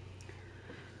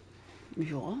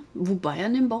 Ja, wobei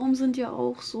an dem Baum sind ja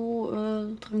auch so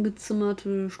dran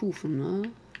gezimmerte Stufen,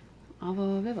 ne?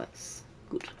 Aber wer weiß.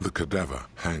 Gut. The cadaver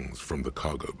hangs from the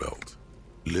cargo belt,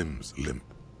 limbs limp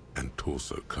and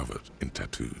torso covered in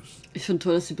tattoos. Ich finde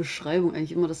toll, dass die Beschreibung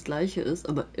eigentlich immer das gleiche ist,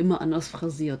 aber immer anders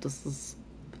phrasiert. Das ist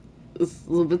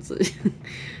so witzig.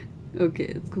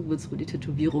 Okay, jetzt gucken wir uns mal die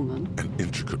Tätowierung an. An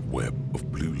intricate web of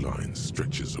blue lines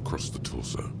stretches across the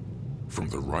torso, from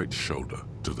the right shoulder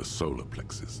to the solar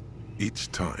plexus.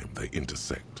 Each time they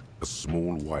intersect, a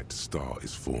small white star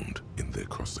is formed in their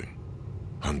crossing.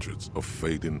 Hundreds of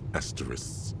fading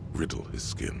asterisks riddle his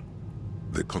skin.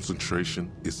 Their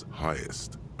concentration is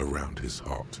highest around his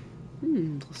heart.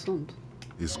 Interessant.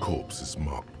 His corpse is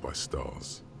marked by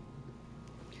stars.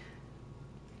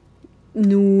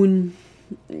 Nun,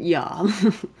 ja.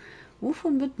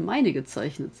 Wovon wird meine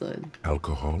gezeichnet sein?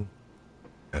 Alcohol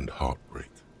and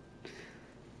heartbreak.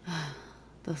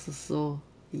 Das ist so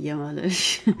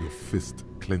jämmerlich. Your fist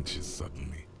clenches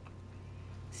suddenly.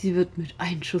 Sie wird mit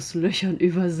Einschusslöchern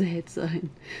übersät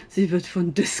sein. Sie wird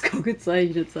von Disco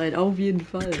gezeichnet sein, auf jeden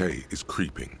Fall. Decay is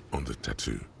creeping on the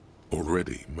tattoo.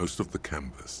 Already, most of the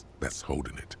canvas that's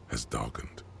holding it has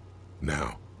darkened.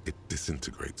 Now, it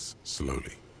disintegrates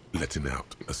slowly, letting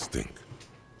out a stink.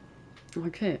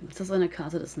 Okay, ist das eine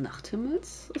Karte des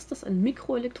Nachthimmels? Ist das ein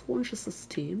mikroelektronisches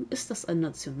System? Ist das ein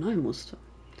Nationalmuster?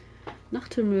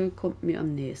 Nachthimmel kommt mir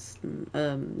am nächsten,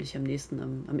 nicht am nächsten,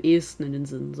 am ehesten in den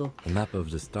Sinn, so. A map of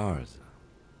the stars.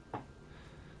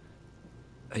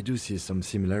 I do see some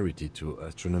similarity to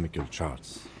astronomical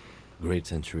charts. Great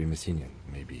Century Messinian,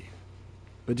 maybe.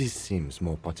 But this seems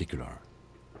more particular.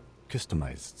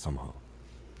 Customized somehow.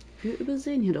 Wir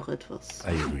übersehen hier doch etwas.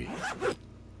 I agree.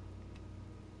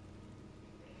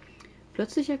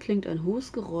 Plötzlich erklingt ein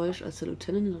hohes Geräusch, als der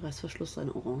Lieutenant den Reißverschluss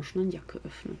seiner orangenen Jacke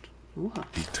öffnet. Oha.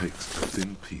 He takes a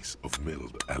thin piece of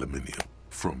milled aluminium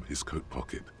from his coat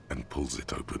pocket and pulls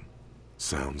it open.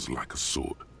 Sounds like a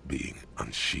sword being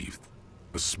unsheathed.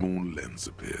 A small lens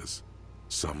appears.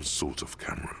 Some sort of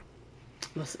camera.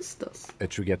 Was ist das? A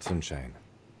Trigger Sunshine.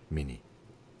 Mini.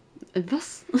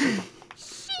 Was?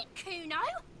 Shit, Kuno!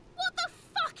 What the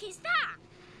fuck is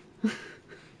that?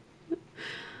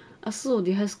 Ach so,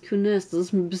 die heißt Cunest. Das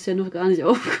ist mir bisher noch gar nicht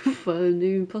aufgefallen.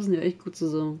 Die passen ja echt gut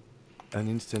zusammen. An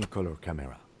instant color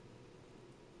camera.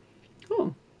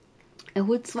 Oh. Er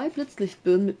holt 2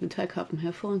 Blitzlichtbirnen mit Metallkappen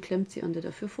hervor und klemmt sie an der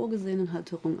dafür vorgesehenen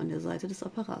Halterung an der Seite des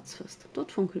Apparats fest.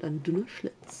 Dort funkelt ein dünner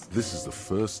Schlitz. This is the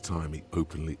first time he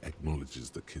openly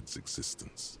acknowledges the kid's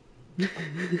existence.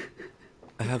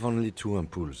 I have only 2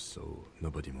 ampoules, so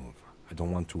nobody move. I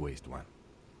don't want to waste one.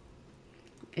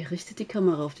 Er richtet die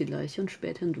Kamera auf die Leiche und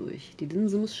späht hindurch. Die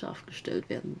Linse muss scharf gestellt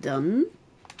werden. Dann...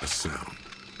 A sound,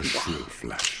 a shrill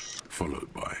flash,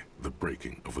 followed by the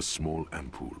breaking of a small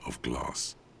ampoule of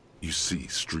glass. You see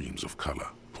streams of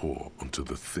color pour onto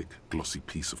the thick, glossy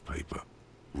piece of paper,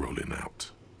 rolling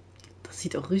out. Das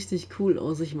sieht auch richtig cool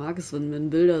aus. Ich mag es, wenn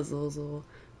Bilder so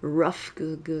rough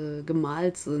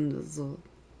gemalt sind. So.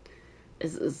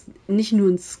 Es ist nicht nur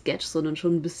ein Sketch, sondern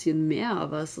schon ein bisschen mehr,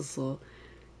 aber es ist so...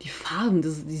 Die Farben,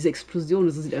 diese Explosion,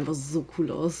 das sieht einfach so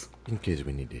cool aus. In case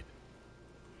we need it.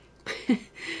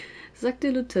 Sagt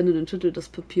der Lieutenant und schüttelt das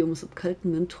Papier, um es im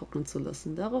kalten Wind trocknen zu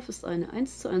lassen. Darauf ist eine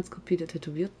 1:1 Kopie der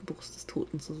tätowierten Brust des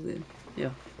Toten zu sehen.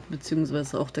 Ja,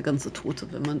 beziehungsweise auch der ganze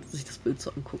Tote, wenn man sich das Bild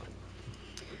so anguckt.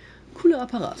 Cooler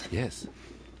Apparat. Yes,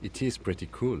 it is pretty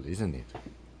cool, isn't it?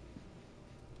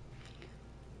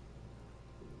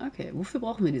 Okay, wofür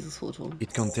brauchen wir dieses Foto?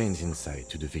 It contains insight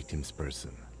to the victim's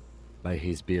person. By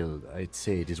his build, I'd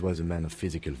say this was a man of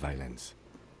physical violence.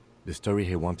 The story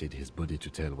he wanted his body to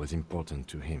tell was important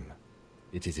to him.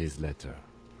 It is his letter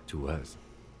to us.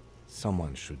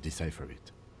 Someone should decipher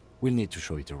it. We'll need to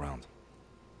show it around.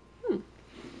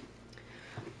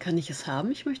 Kann ich es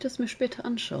haben? Ich möchte es mir später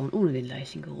anschauen, ohne den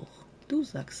Leichengeruch. Du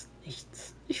sagst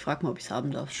nichts. Ich frage mal, ob ich es haben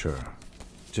darf. Sure.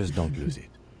 Just don't lose it.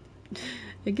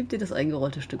 Er gibt dir das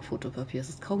eingerollte Stück Fotopapier. Es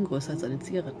ist kaum größer als eine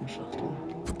Zigarettenschachtel.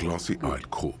 The glossy-eyed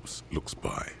corpse looks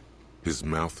by, his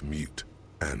mouth mute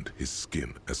and his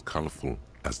skin as colorful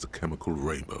as the chemical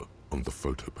rainbow on the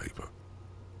photo paper,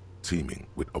 teeming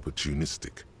with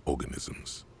opportunistic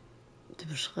organisms. Die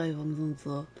Beschreibungen sind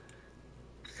so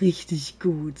richtig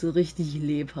gut, so richtig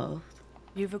lebhaft.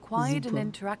 You've acquired Super.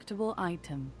 an interactable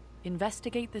item.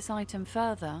 Investigate this item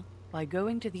further by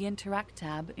going to the Interact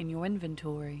tab in your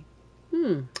inventory.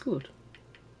 Gut.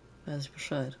 Weiß ich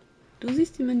Bescheid. Du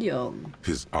siehst ihm in die Augen.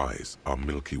 His eyes are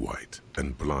milky white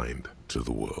and blind to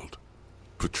the world,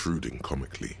 protruding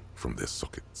comically from their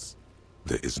sockets.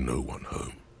 There is no one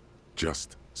home,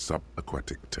 just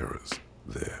subaquatic terrors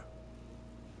there.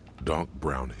 Dark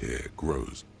brown hair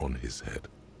grows on his head.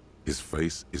 His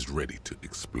face is ready to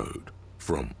explode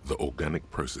from the organic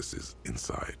processes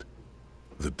inside.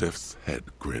 The death's head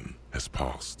grin has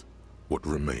passed. What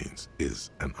remains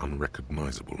is an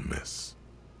unrecognizable mess.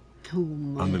 Oh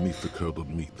Mann. Underneath the curdled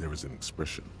meat there is an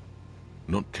expression,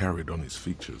 not carried on his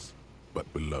features,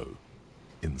 but below,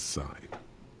 inside,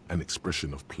 an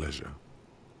expression of pleasure.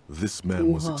 This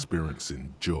man was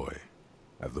experiencing joy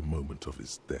at the moment of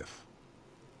his death.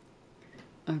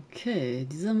 Okay,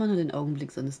 dieser Mann hat den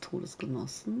Augenblick seines Todes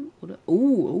genossen. Oder?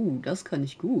 Oh, das kann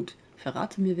ich gut.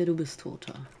 Verrate mir, wer du bist,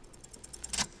 Toter.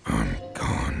 I'm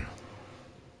gone.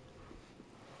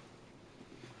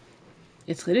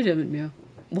 Jetzt redet er mit mir.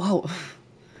 Wow.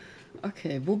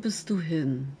 Okay, wo bist du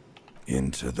hin?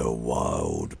 Into the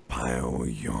wild pale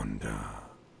yonder.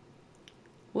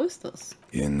 Wo ist das?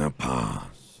 In the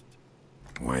past.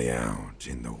 Way out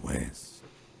in the west.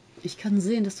 Ich kann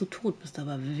sehen, dass du tot bist,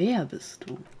 aber wer bist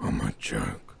du? I'm a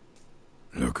joke.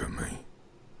 Look at me.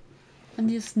 An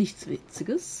dir ist nichts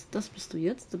Witziges. Das bist du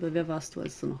jetzt, aber wer warst du,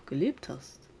 als du noch gelebt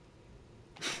hast?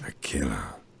 A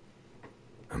killer.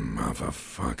 A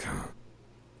motherfucker.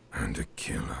 and a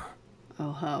killer.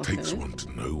 Oha, okay. Takes one to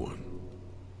know one.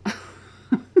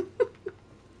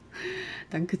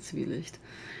 Danke, Zwielicht.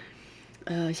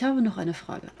 Ich habe noch eine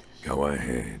Frage an dich. Go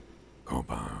ahead,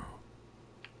 Copper.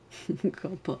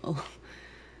 Körper.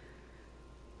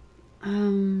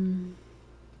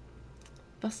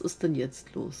 Was ist denn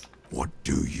jetzt los? What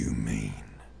do you mean?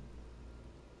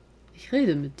 Ich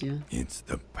rede mit dir. It's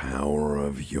the power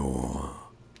of your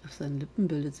Auf seinen Lippen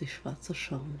bildet sich schwarzer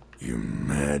Schaum.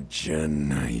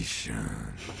 imagination.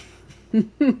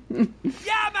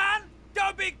 Yeah, man!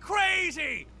 Don't be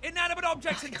crazy! Inanimate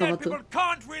objects and dead people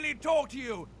can't really talk to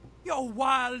you. Your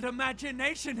wild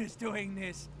imagination is doing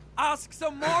this. Ask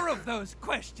some more of those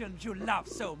questions you love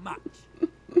so much.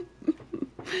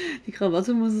 Die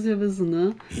Krawatte muss es ja wissen,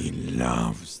 ne? He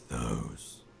loves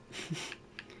those.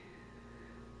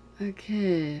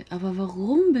 Okay, aber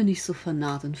warum bin ich so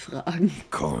fanat in Fragen?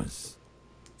 Because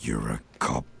you're a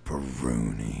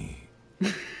copperoonie.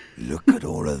 Look at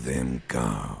all of them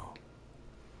go.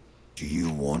 Do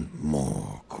you want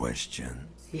more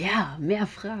questions? Ja, mehr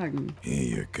Fragen. Here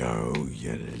you go,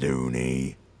 you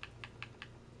loony.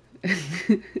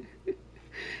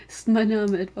 Ist mein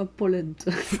Name etwa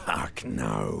Polente? Fuck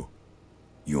no.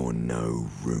 You're no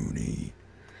Rooney.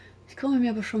 Ich komme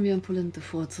mir aber schon wie ein Polente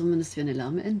vor, zumindest wie eine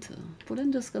lahme Ente.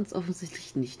 Polente ist ganz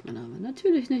offensichtlich nicht mein Name.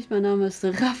 Natürlich nicht, mein Name ist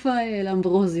Raphael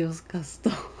Ambrosius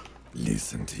Castor.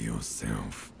 Listen to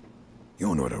yourself.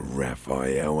 You're not a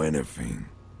Raphael anything.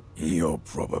 You're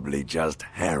probably just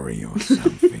Harry or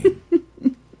something.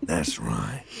 That's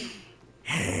right.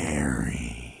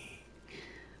 Harry.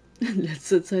 In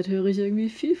letzter Zeit höre ich irgendwie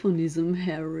viel von diesem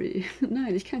Harry.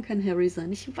 Nein, ich kann kein Harry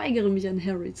sein. Ich weigere mich, ein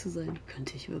Harry zu sein.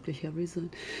 Könnte ich wirklich Harry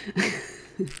sein?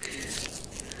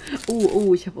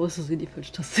 Oh, ich habe aus Versehen die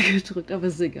falsche Taste gedrückt, aber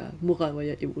ist egal. Moral war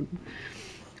ja eben unten.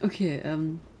 Okay,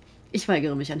 ich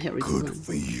weigere mich, ein Harry zu sein. Good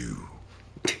for you.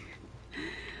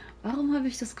 Warum habe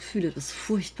ich das Gefühl, etwas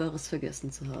Furchtbares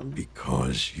vergessen zu haben?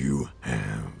 Because you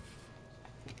have.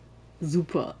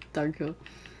 Super, danke.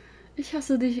 Ich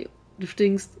hasse dich, du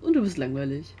stinkst und du bist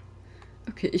langweilig.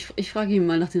 Okay, ich frage ihn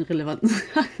mal nach den relevanten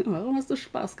Sachen. Warum hast du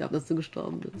Spaß gehabt, dass du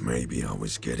gestorben bist? Maybe I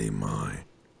was getting my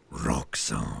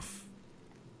rocks off.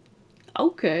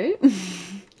 Okay.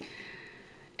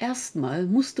 Erstmal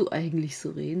musst du eigentlich so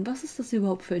reden. Was ist das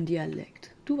überhaupt für ein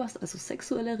Dialekt? Du warst also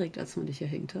sexuell erregt, als man dich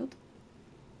erhängt hat?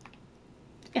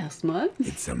 Erstmal.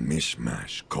 It's a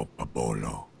mishmash,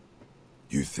 Copperbolo.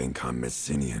 You think I'm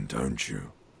Messinian, don't you?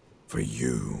 For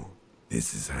you,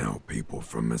 this is how people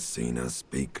from Messina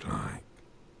speak like.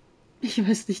 Ich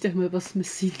weiß nicht einmal, was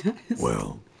Messina ist.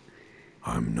 Well,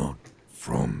 I'm not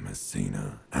from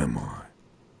Messina, am I?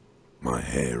 My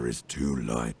hair is too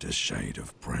light a shade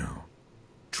of brown.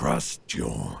 Trust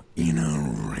your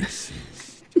inner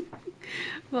racist.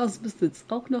 Was, bist du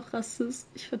jetzt auch noch Rassist?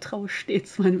 Ich vertraue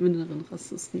stets meinem inneren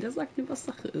Rassisten. Der sagt mir, was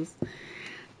Sache ist.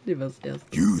 Nee, was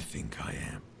erst. You think I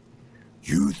am.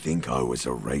 You think I was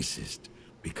a racist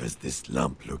because this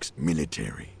lump looks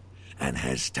military and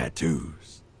has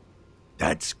tattoos.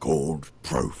 That's called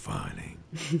profiling.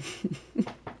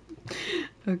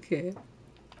 Okay.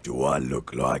 Do I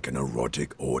look like an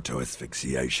erotic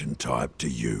auto-asphyxiation type to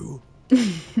you?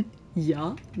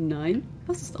 Ja, nein.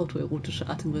 Was ist autoerotische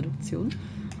Atemreduktion?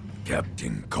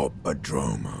 Captain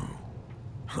Copperdromo.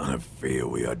 I fear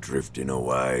we are drifting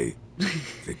away,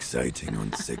 fixating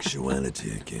on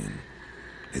sexuality again.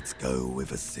 Let's go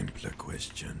with a simpler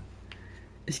question.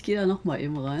 Ich gehe da noch mal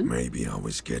eben rein. Maybe I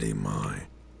was getting my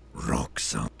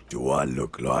rocks up. Do I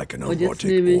look like an Und jetzt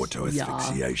erotic nehme ich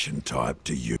auto-asphyxiation type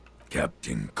to you?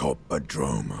 Captain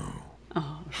Copperdromo.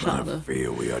 Ah, schade. I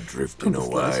fear we are drifting Kommt das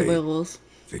Gleiche bei away, raus.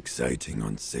 fixating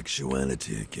on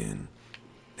sexuality again.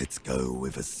 Let's go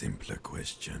with a simpler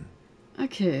question.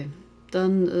 Okay,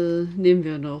 dann nehmen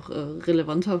wir noch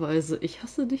relevanterweise. Ich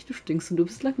hasse dich, du stinkst und du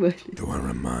bist langweilig. Do I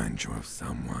remind you of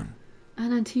someone?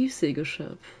 An ein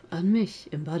Tiefseegeschöpf. An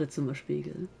mich im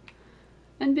Badezimmerspiegel.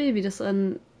 Ein Baby, das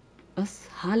an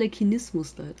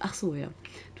Harlekinismus leidet. Ach so, ja.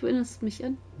 Du erinnerst mich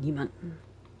an niemanden.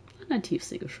 An ein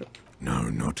Tiefseegeschöpf. No,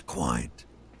 not quite.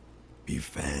 Be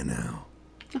fair now.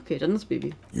 Okay, dann das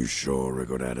Baby. You sure I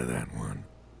got out of that one?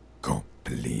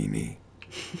 Coppellini.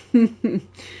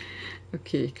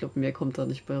 Okay, ich glaube, mehr kommt da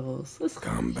nicht bei raus.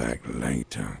 Come back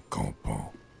later,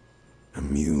 Coppo.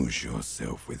 Amuse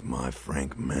yourself with my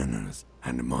frank manners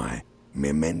and my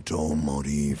memento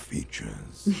mori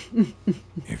features.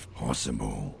 If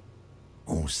possible,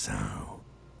 also,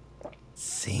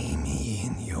 see me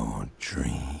in your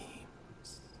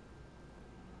dreams.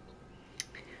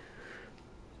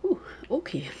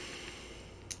 Okay.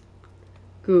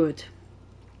 Gut.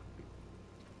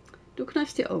 Du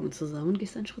kneifst die Augen zusammen und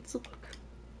gehst einen Schritt zurück.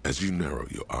 As you narrow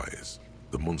your eyes,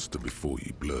 the monster before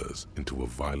you blurs into a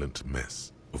violent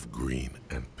mess of green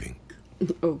and pink.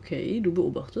 Okay, du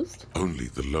beobachtest. Only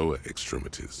the lower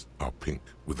extremities are pink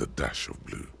with a dash of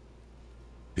blue.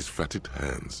 His fatted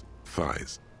hands,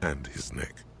 thighs, and his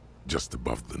neck, just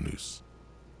above the noose.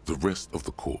 The rest of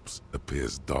the corpse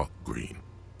appears dark green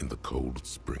in the cold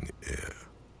spring air.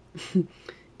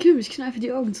 Kim, ich kneife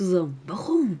die Augen zusammen.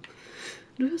 Warum?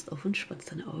 Du hörst auf und spannst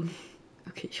deine Augen.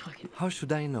 Okay, ich frage ihn. How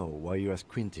should I know why you are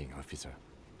squinting, officer?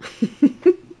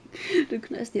 Du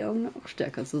kneifst die Augen noch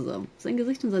stärker zusammen. Sein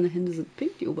Gesicht und seine Hände sind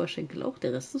pink, die Oberschenkel auch,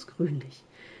 der Rest ist grünlich.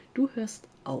 Du hörst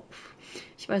auf.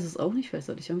 Ich weiß es auch nicht, vielleicht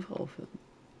sollte ich einfach aufhören.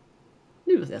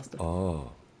 Nimm das erste.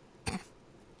 Oh.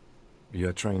 You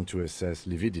are trying to assess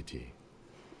lividity.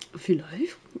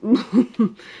 Vielleicht.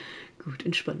 Gut,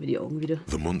 entspannen wir die Augen wieder.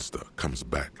 The monster comes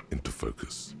back into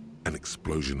focus, an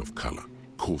explosion of color,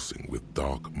 coursing with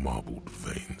dark marbled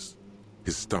veins.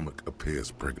 His stomach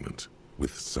appears pregnant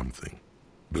with something.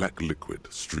 Black liquid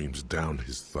streams down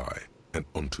his thigh and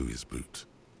onto his boot.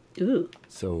 Ugh.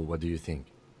 So, what do you think?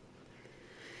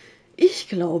 Ich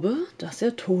glaube, dass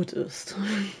er tot ist.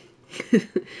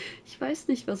 Ich weiß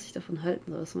nicht, was ich davon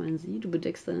halten soll. Was meinen Sie? Du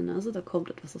bedeckst deine Nase, da kommt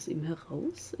etwas aus ihm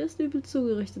heraus. Er ist übel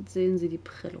zugerichtet, sehen Sie die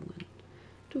Prellungen.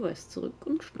 Du weichst zurück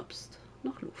und schnappst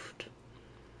nach Luft.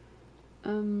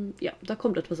 Ja, da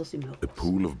kommt etwas aus ihm heraus. A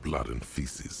pool of blood and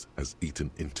feces has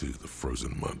eaten into the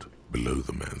frozen mud below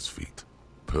the man's feet.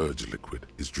 Purge liquid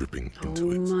is dripping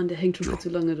into it. Oh Mann, der hängt schon viel drop zu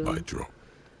lange da. by drop.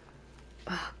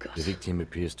 Oh Gott. The victim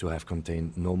appears to have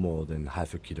contained no more than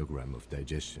half a kilogram of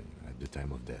digestion at the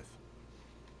time of death.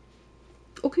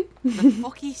 Okay. The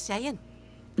fuck are you saying?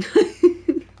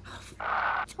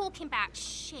 Talking about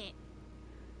shit.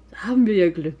 Da haben wir ja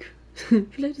Glück.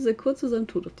 Vielleicht ist er kurz vor seinem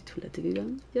Tod auf die Toilette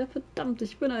gegangen. Ja, verdammt,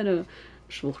 ich bin eine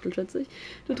Schwuchtel, schätze ich.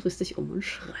 Du drehst dich um und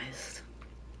schreist.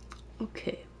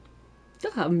 Okay.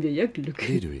 Da haben wir ja Glück.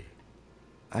 Did we?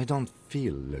 I don't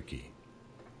feel lucky.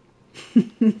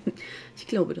 Ich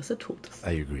glaube, dass er tot ist.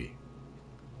 I agree.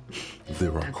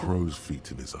 There are crow's feet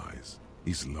in his eyes.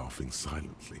 He's laughing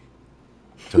silently.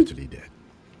 Totally dead.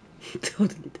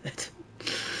 Totally dead.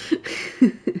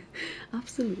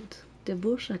 Absolut. Der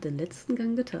Bursche hat den letzten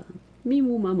Gang getan.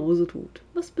 Mimu Mamause tot.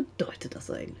 Was bedeutet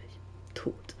das eigentlich?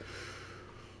 Tot.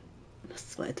 Und das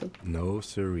zweite. No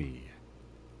siree.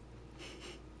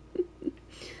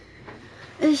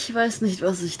 Ich weiß nicht,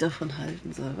 was ich davon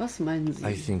halten soll. Was meinen Sie?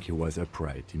 I think he was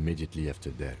upright immediately after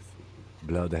death.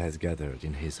 Blood has gathered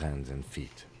in his hands and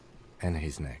feet. And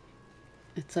his neck.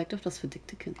 Er zeigt auf das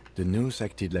verdickte Kinn. The noose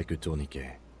acted like a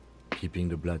tourniquet, keeping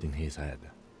the blood in his head.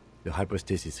 The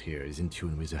hypostasis here is in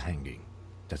tune with the hanging.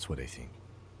 That's what I think.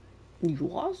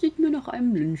 Ja, sieht mir nach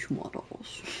einem Lynchmord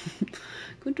aus.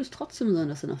 Könnte es trotzdem sein,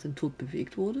 dass er nach dem Tod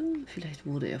bewegt wurde? Vielleicht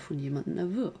wurde er von jemandem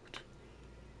erwürgt.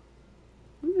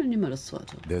 Wir nehmen mal das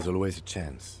zweite. There's always a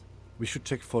chance. We should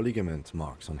check for ligament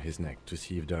marks on his neck to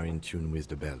see if they're in tune with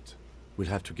the belt. We'll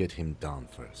have to get him down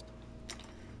first.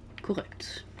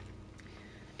 Korrekt.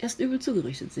 Er ist übel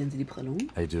zugerichtet, sehen Sie die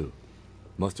Prellungen? I do.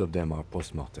 Most of them are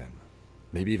post-mortem.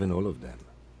 Maybe even all of them.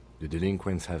 The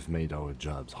delinquents have made our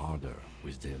jobs harder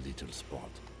with their little spot.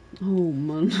 Oh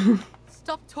Mann.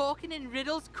 Stop talking in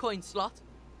riddles, coin slot.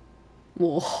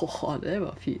 Oh, der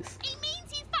war fies. He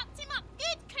means you fucked him up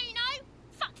good, Kuno.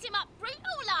 Fucked him up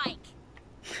brutal like.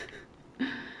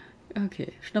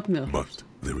 Okay, schnappen wir noch But Luft.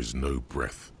 there is no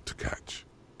breath to catch.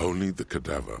 Only the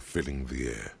cadaver filling the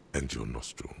air and your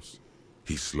nostrils.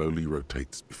 He slowly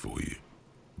rotates before you,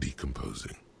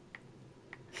 decomposing.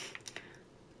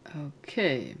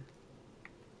 Okay.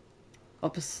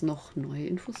 Ob es noch neue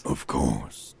Infos gibt? Of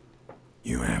course.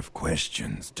 You have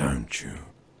questions, don't you?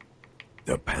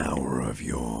 The power of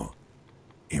your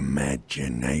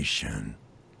imagination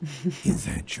is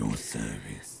at your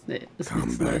service. Nee, ist Come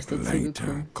nichts Neues back dazu later,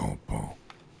 gekommen. Corporal.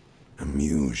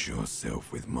 Amuse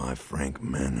yourself with my frank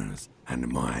manners and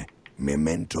my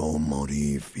memento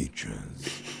mori features.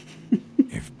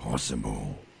 If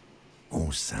possible,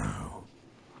 also,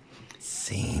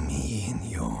 see me in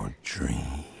your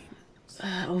dreams.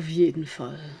 Auf jeden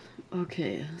Fall.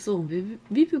 Okay, so,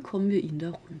 wie bekommen wir ihn da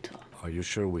runter? Are you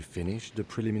sure we finished the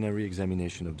preliminary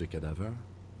examination of the cadaver?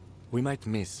 We might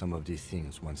miss some of these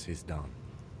things once he's done.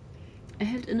 Er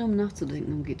hält inne, um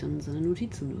nachzudenken und geht dann seine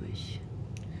Notizen durch.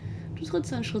 Du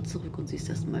trittst einen Schritt zurück und siehst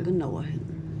erst mal genauer hin.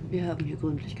 Wir haben hier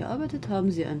gründlich gearbeitet. Haben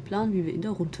Sie einen Plan, wie wir ihn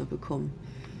da runterbekommen?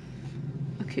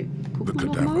 Okay, The gucken wir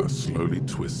cadaver nochmal. slowly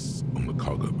twists on the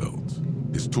cargo belt,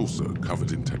 his torso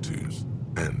covered in tattoos,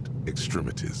 and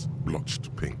extremities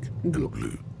blotched pink and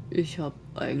blue. Ich habe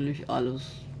eigentlich alles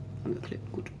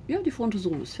angeklebt. Gut. Ja, die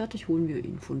Voruntersuchung ist fertig. Holen wir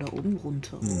ihn von da oben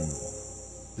runter.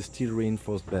 The steel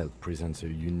reinforced belt presents a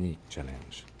unique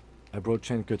challenge. I brought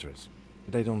chain cutters,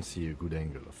 but I don't see a good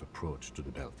angle of approach to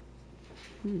the belt.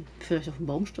 Vielleicht auf den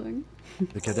Baum steigen?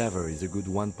 The cadaver is a good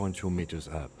 1.2 meters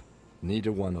up.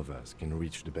 Neither one of us can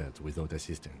reach the belt without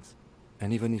assistance.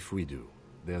 And even if we do,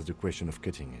 there's the question of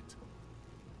cutting it.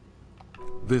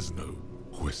 There's no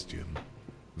question.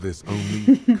 There's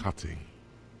only cutting.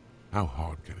 How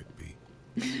hard can it be?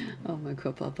 Oh, mein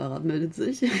Körperapparat meldet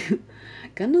sich.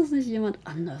 Kann das nicht jemand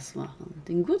anders machen?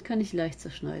 Den Gurt kann ich leicht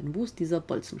zerschneiden. Wo ist dieser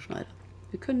Bolzenschneider?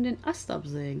 Wir können den Ast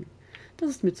absägen. Das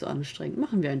ist mir zu anstrengend.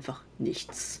 Machen wir einfach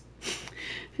nichts.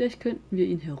 Vielleicht könnten wir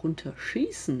ihn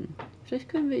herunterschießen. Vielleicht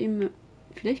können wir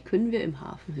im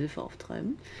Hafen Hilfe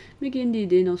auftreiben. Mir gehen die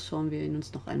Ideen aus, schauen wir ihn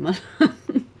uns noch einmal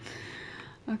an.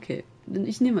 Okay, denn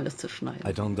ich nehme mal das Zerschneiden.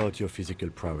 I don't doubt your physical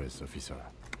prowess, officer.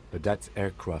 But that's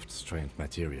aircraft strength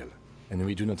material. And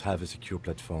we do not have a secure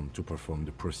platform to perform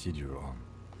the procedure on.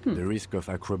 The risk of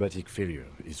acrobatic failure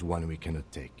is one we cannot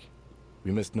take.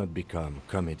 We must not become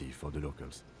comedy for the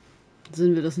locals.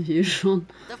 Sind wir das nicht eh schon?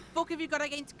 The fuck have you got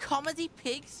against comedy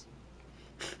pigs?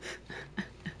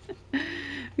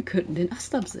 Wir könnten den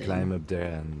Ast absägen. Climb up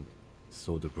there and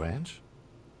saw the branch?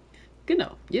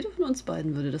 Genau, jeder von uns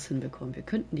beiden würde das hinbekommen. Wir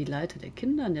könnten die Leiter der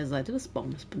Kinder an der Seite des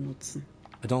Baumes benutzen.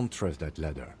 I don't trust that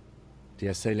ladder. The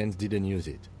assailants didn't use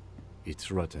it.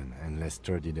 It's rotten and less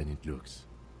sturdy than it looks.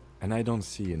 And I don't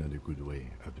see another good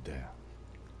way up there.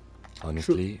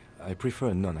 Honestly, I prefer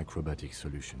a non-acrobatic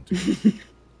solution to this.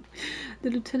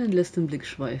 Der Lieutenant lässt den Blick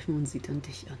schweifen und sieht dann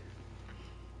dich an.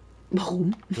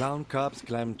 Warum? Clown cops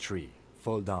climb tree,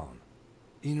 fall down.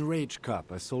 Enraged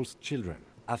cop assaults children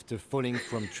after falling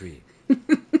from tree.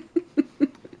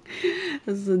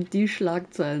 Das sind die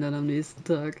Schlagzeilen dann am nächsten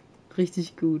Tag.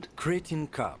 Richtig gut. Cretin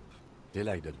cop, they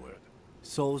like that word,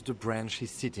 saws the branch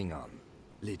he's sitting on.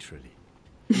 Literally.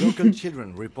 Local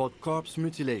children report corpse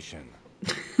mutilation.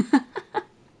 Fuck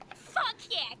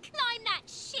yeah, climb that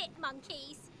shit,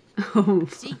 monkeys. Oh.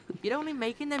 See, you're only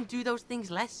making them do those things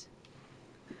less.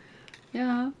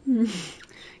 Ja,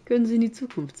 können Sie in die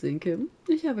Zukunft sehen, Kim?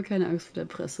 Ich habe keine Angst vor der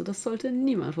Presse. Das sollte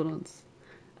niemand von uns.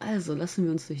 Also lassen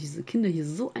wir uns durch diese Kinder hier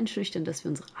so einschüchtern, dass wir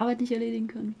unsere Arbeit nicht erledigen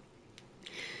können.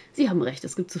 Sie haben recht,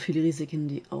 es gibt so viele Risiken,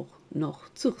 die auch noch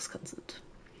zu riskant sind.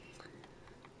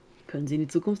 Können Sie in die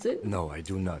Zukunft sehen? No, I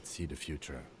do not see the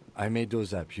future. I made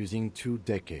those up using 2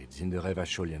 decades in the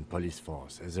Revacholian police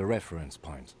force as a reference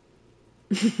point.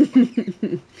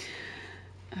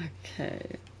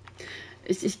 Okay.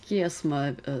 Ich gehe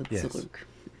erstmal zurück.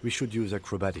 We should use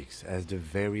acrobatics as the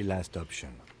very last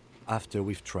option, after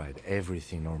we've tried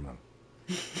everything normal.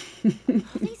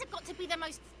 These have got to be the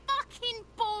most fucking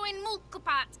boring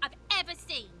multiparts I've ever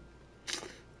seen.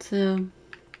 Tja.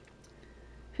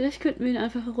 Vielleicht könnten wir ihn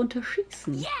einfach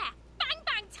herunterschießen. Yeah! Bang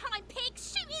bang time, pig!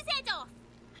 Shoot his head off!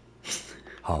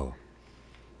 How?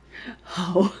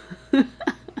 How?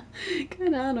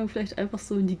 Keine Ahnung, vielleicht einfach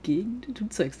so in die Gegend. Du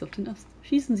zeigst auf den Ast.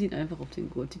 Schießen Sie ihn einfach auf den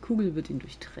Gurt. Die Kugel wird ihn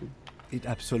durchtrennen. It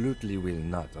absolutely will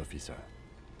not, officer.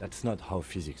 That's not how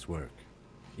physics work.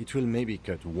 It will maybe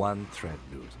cut one thread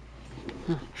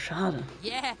loose. Schade.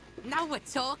 Yeah, now we're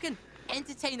talking.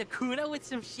 Entertain the Kuno with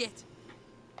some shit.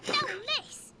 No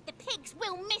less! The pigs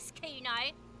will miss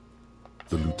Kuno.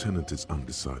 The lieutenant is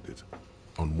undecided.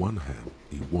 On one hand,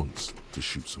 he wants to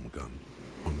shoot some gun.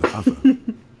 On the other,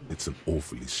 it's an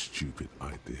awfully stupid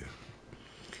idea.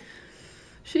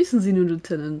 Schießen Sie nun,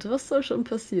 Lieutenant. Was soll schon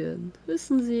passieren?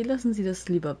 Wissen Sie, lassen Sie das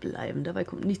lieber bleiben. Dabei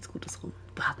kommt nichts Gutes rum.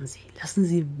 Warten Sie, lassen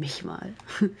Sie mich mal.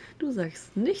 Du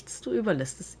sagst nichts, du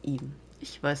überlässt es ihm.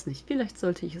 Ich weiß nicht, vielleicht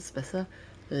sollte ich es besser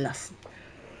lassen.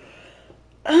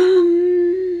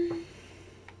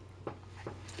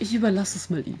 Ich überlasse es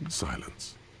mal ihm.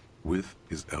 Silence. With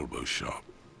his elbow sharp,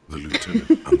 the lieutenant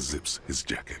unzips his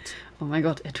jacket. Oh mein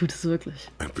Gott, er tut es wirklich.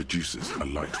 And produces a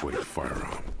lightweight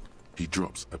firearm. He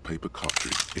drops a paper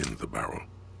cartridge in the barrel,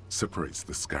 separates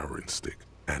the scouring stick,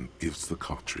 and gives the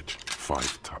cartridge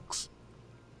 5 tucks.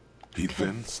 He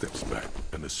then steps back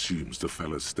and assumes the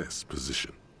fellow's desk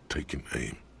position, taking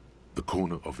aim. The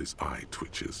corner of his eye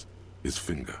twitches. His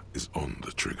finger is on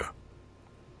the trigger.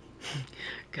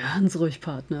 Ganz ruhig,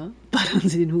 Partner. Ballern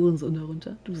Sie den Hurensohn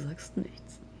herunter. Du sagst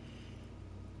nichts.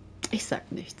 Ich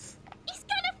sag nichts. He's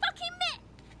gonna fucking miss!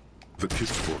 The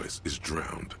kid's voice is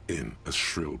drowned in a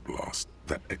shrill blast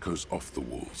that echoes off the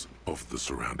walls of the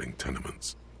surrounding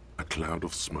tenements. A cloud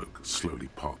of smoke slowly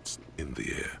parts in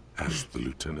the air as the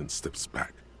lieutenant steps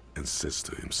back and says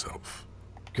to himself,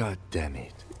 God damn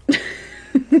it.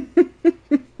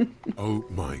 "Oh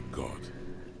my God,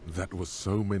 that was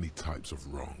so many types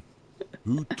of wrong.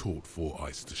 Who taught Four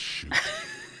Eyes to shoot?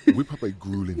 Whip up a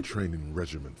grueling training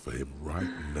regimen for him right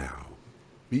now.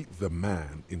 Beat the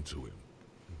man into him.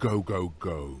 Go, go,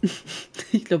 go.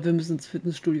 Ich glaube, wir müssen ins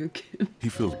Fitnessstudio gehen. He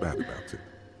feels bad about it.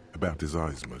 About his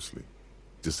eyes mostly.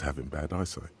 Just having bad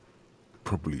eyesight.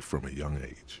 Probably from a young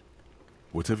age.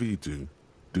 Whatever you do,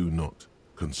 do not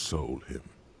console him.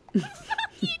 Fucking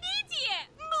idiot!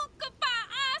 Mukabat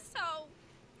asshole!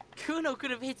 Kuno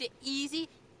could have hit it easy,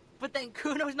 but then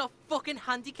Kuno's not fucking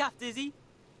handicapped, is he?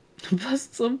 Was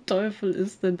zum Teufel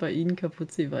ist denn bei Ihnen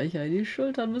kaputt, Sie Weichei? Die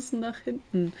Schultern müssen nach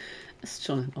hinten. Ist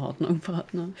schon in Ordnung,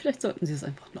 Partner. Vielleicht sollten Sie es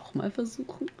einfach nochmal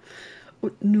versuchen.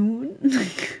 Und nun?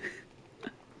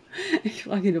 Ich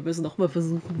frage ihn, ob er es nochmal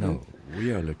versuchen will. No,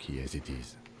 we are lucky as it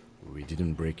is. We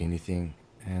didn't break anything,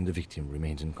 and the victim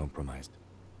remains uncompromised.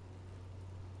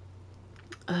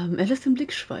 Er lässt den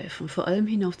Blick schweifen, vor allem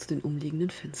hinauf zu den umliegenden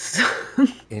Fenstern.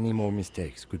 Any more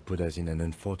mistakes could put us in an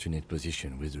unfortunate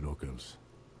position with the locals.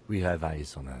 We have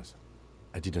eyes on us.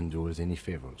 I didn't do us any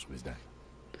favors with that.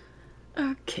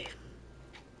 Okay.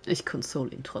 Ich console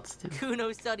ihn trotzdem.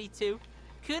 Kuno's sorry too.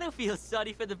 Kuno feels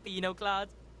sorry for the Beano Cloud.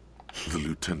 The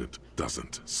lieutenant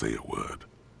doesn't say a word.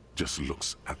 Just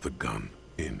looks at the gun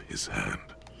in his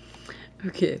hand.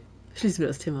 Okay, schließen wir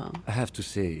das Thema ab. I have to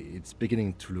say, it's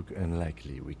beginning to look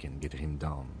unlikely we can get him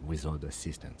down without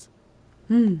assistance.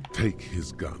 Take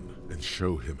his gun and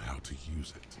show him how to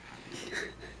use it.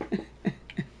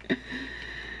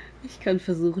 Ich kann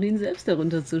versuchen, ihn selbst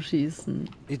herunterzuschießen.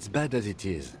 It's bad as it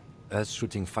is, us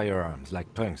shooting firearms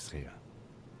like punks here.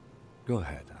 Go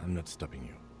ahead, I'm not stopping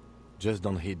you. Just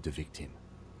don't hit the victim.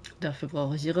 Dafür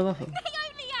brauche ich Ihre Waffe. They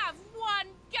only have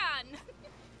one gun!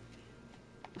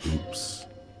 Oops.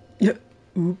 Ja,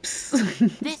 ups.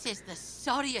 This is the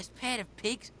sorriest pair of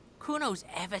pigs Kuno's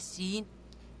ever seen.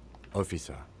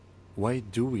 Officer, why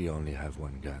do we only have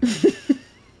one gun?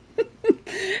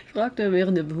 Fragt er,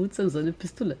 während er behutsam seine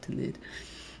Pistolette lädt.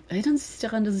 Erinnern Sie sich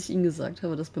daran, dass ich Ihnen gesagt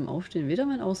habe, dass beim Aufstehen weder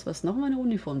mein Ausweis noch meine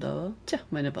Uniform da war? Tja,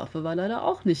 meine Waffe war leider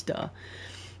auch nicht da.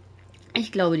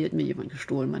 Ich glaube, die hat mir jemand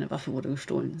gestohlen. Meine Waffe wurde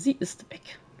gestohlen. Sie ist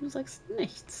weg. Du sagst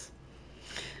nichts.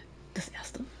 Das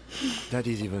Erste. That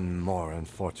is even more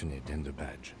unfortunate than the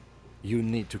badge. You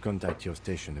need to contact your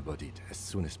station about it as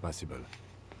soon as possible.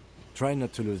 Try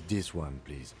not to lose this one,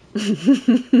 please.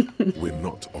 We're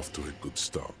not off to a good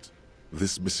start.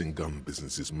 This missing gun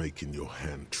business is making your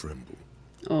hand tremble.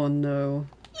 Oh no.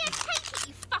 Yeah, take it,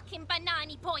 you fucking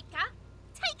banani poika!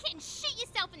 Take it and shoot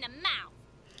yourself in the mouth!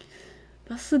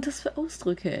 Was sind das für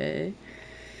Ausdrücke, ey?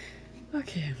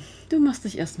 Okay, du machst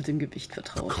dich erst mit dem Gewicht A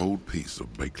vertraut. cold piece of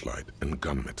bakelite and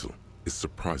gunmetal is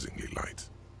surprisingly light.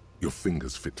 Your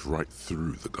fingers fit right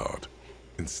through the guard,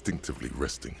 instinctively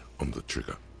resting on the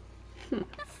trigger. The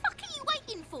fuck are you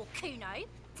waiting for, Kuno?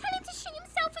 Tell him to shoot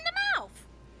himself in the mouth!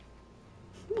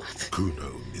 What?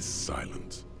 Kuno is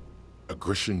silent.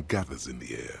 Aggression gathers in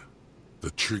the air.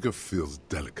 The trigger feels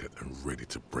delicate and ready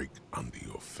to break under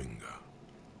your finger.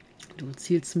 Du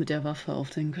zielst mit der Waffe auf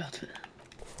den Gürtel.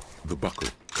 The buckle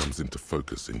comes into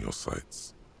focus in your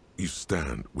sights. You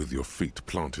stand with your feet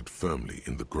planted firmly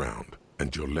in the ground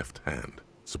and your left hand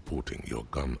supporting your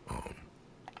gun arm.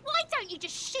 Why don't you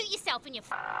just shoot yourself in your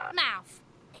mouth?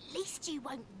 At least you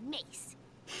won't miss.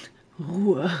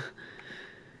 Ruhe.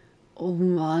 Oh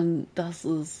Mann, das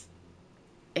ist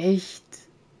echt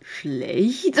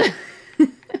schlecht.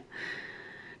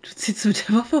 Du ziehst mit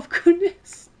der Waffe auf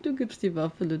Kunis. Du gibst die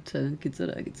Waffe, Lieutenant. Geh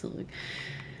zurück.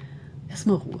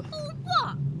 Erstmal Ruhe. Oh,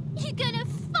 what? You gonna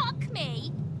fuck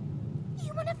me?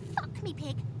 You wanna fuck me,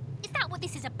 pig? Is that what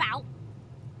this is about?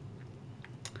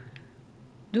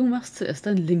 Du machst zuerst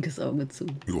dein linkes Auge zu.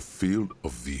 Your field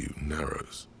of view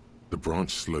narrows. The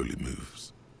branch slowly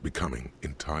moves, becoming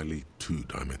entirely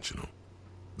two-dimensional.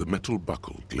 The metal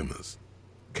buckle glimmers,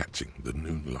 catching the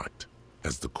noon light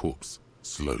as the corpse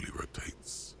slowly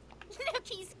rotates. Look,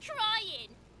 he's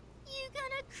crying. You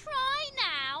gonna cry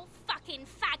now, fucking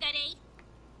faggoty?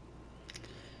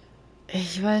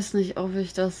 Ich weiß nicht, ob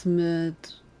ich das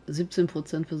mit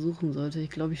 17% versuchen sollte. Ich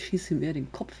glaube, ich schieße ihm eher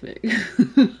den Kopf weg.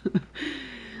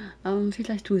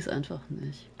 Vielleicht tue ich es einfach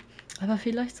nicht. Aber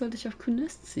vielleicht sollte ich auf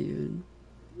Kunis zielen.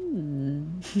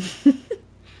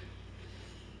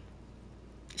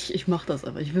 Ich mach das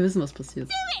aber. Ich will wissen, was passiert.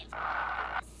 Do it!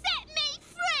 Set me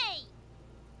free!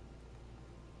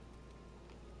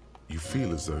 You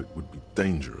feel as though it would be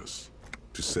dangerous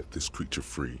to set this creature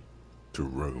free to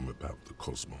roam about the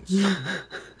cosmos.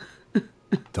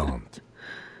 Don't.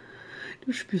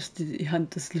 Du spürst die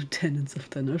Hand des Lieutenants auf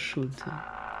deiner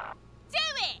Schulter. Do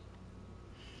it!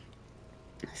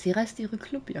 Sie reißt ihre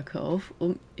Clubjacke auf,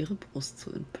 um ihre Brust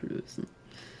zu entblößen.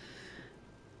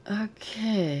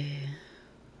 Okay.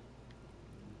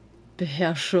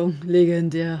 Beherrschung,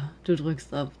 legendär. Du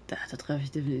drückst ab. Da treffe ich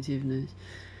definitiv nicht.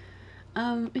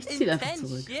 Ich ziehe einfach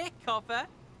zurück. Fucker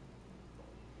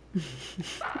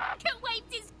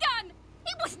waved his gun!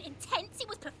 It wasn't intense, it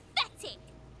was pathetic!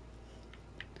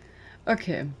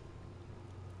 Okay.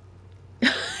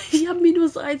 Ich habe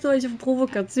 -1, weil ich auf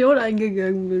Provokation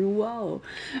eingegangen bin. Wow.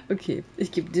 Okay,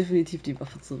 ich gebe definitiv die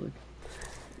Waffe zurück.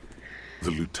 The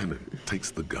lieutenant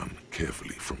takes the gun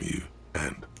carefully from you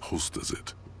and holsters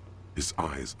it. His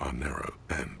eyes are narrow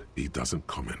and he doesn't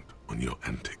comment on your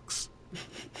antics.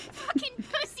 Fucking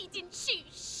pussy didn't shoot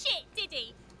shit, did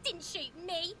he? Didn't shoot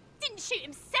me. Didn't shoot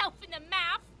himself in the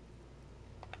mouth.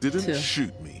 Didn't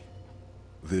shoot me.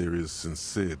 There is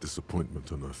sincere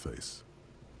disappointment on her face.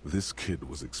 This kid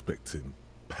was expecting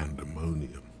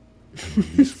pandemonium and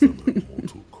release from a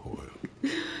mortal coil.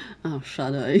 Ah,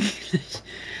 schade eigentlich.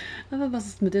 Aber was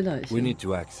ist mit der Leiche? We need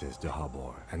to access the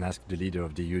harbor and ask the leader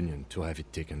of the Union to have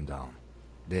it taken down.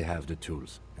 They have the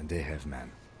tools and they have men.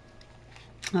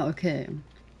 Ah, okay.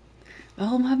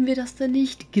 Warum haben wir das denn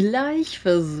nicht gleich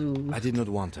versucht? I did not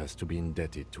want us to be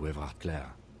indebted to Everard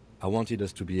Clare. I wanted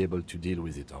us to be able to deal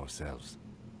with it ourselves.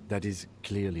 That is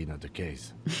clearly not the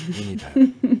case. We need help.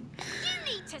 You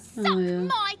need to suck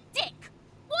my dick!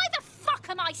 Why the fuck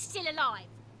am I still alive?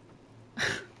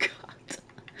 Gott.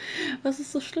 Was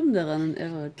ist so schlimm daran, in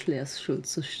Everard Clares Schuld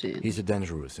zu stehen? He's a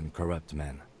dangerous and corrupt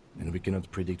man, and we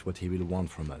cannot predict what he will want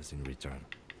from us in return.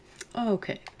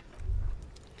 Okay.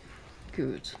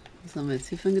 Gut. Was haben wir jetzt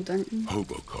hier für einen Gedanken?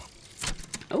 Hobocop.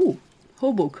 Oh,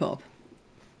 Hobocop.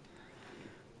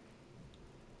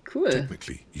 Cool.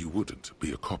 Technically, you wouldn't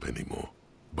be a cop anymore,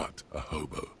 but a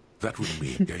hobo. That would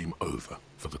mean game over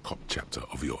for the cop chapter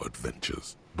of your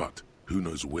adventures. But who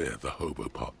knows where the hobo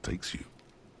part takes you?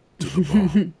 To the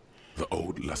bar, the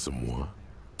old l'Assommoir,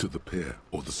 to the pier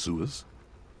or the sewers,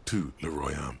 to Le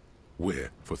Royaume, where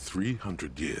for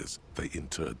 300 years they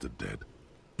interred the dead.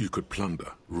 You could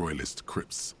plunder royalist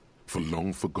crypts for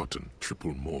long-forgotten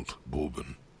triple malt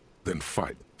bourbon, then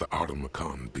fight the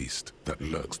Aramakan beast that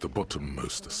lurks the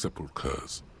bottommost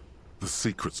sepulchres. The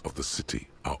secrets of the city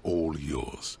are all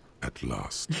yours at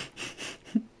last.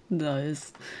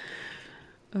 Nice.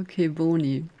 Okay,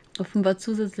 Boni. Offenbar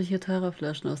zusätzliche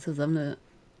Tara-Flaschen aus der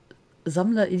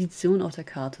Sammler-Edition auf der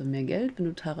Karte. Mehr Geld, wenn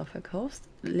du Tara verkaufst.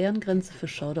 Lerngrenze für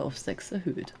Schauder auf 6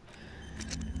 erhöht.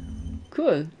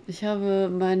 Cool. Ich habe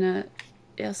meine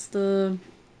erste...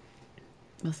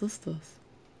 Was ist das?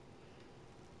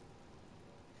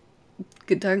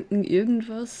 Gedanken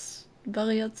irgendwas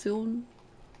Variation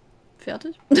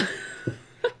fertig?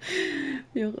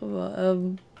 Wie auch immer.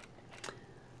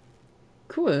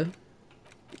 Cool.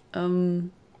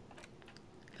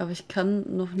 Aber ich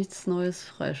kann noch nichts Neues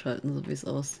freischalten, so wie es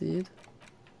aussieht.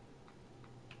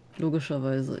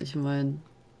 Logischerweise, ich meine...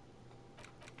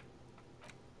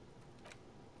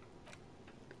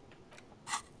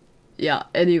 Ja,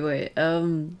 anyway,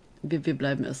 wir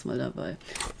bleiben erstmal dabei.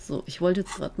 So, ich wollte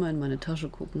jetzt gerade mal in meine Tasche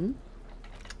gucken.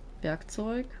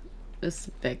 Werkzeug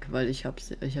ist weg, weil ich habe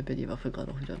ja die Waffe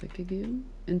gerade auch wieder weggegeben.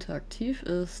 Interaktiv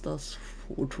ist das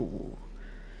Foto.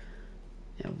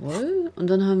 Jawohl.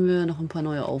 Und dann haben wir noch ein paar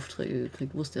neue Aufträge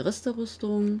gekriegt. Wo ist der Rest der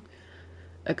Rüstung?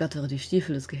 Ergattere die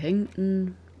Stiefel des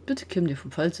Gehängten. Bitte Kim dir vom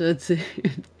Fall zu erzählen.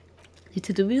 Die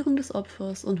Tätowierung des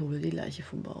Opfers und hole die Leiche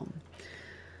vom Baum.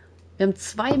 Wir haben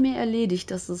 2 mehr erledigt,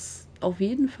 das ist auf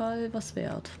jeden Fall was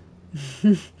wert.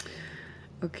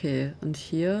 Okay, und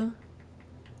hier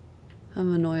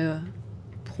haben wir neue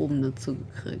Proben dazu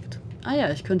gekriegt. Ah ja,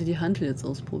 ich könnte die Hantel jetzt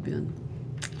ausprobieren.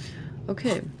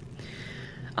 Okay.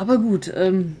 Aber gut,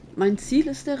 mein Ziel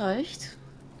ist erreicht.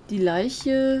 Die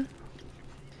Leiche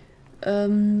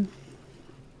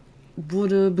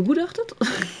wurde begutachtet.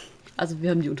 Also wir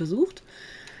haben die untersucht.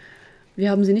 Wir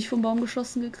haben sie nicht vom Baum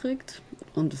geschossen gekriegt.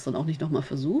 Und es dann auch nicht nochmal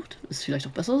versucht. Ist vielleicht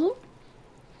auch besser so.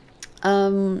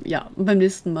 Ja, beim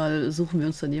nächsten Mal suchen wir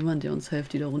uns dann jemanden, der uns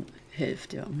hilft, die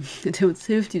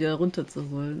da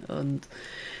runterzuholen. Und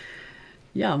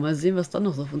ja, mal sehen, was dann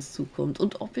noch auf uns zukommt.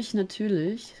 Und ob ich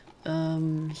natürlich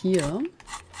hier,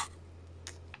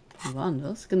 wo war denn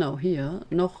das? Genau, hier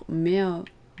noch mehr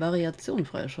Variationen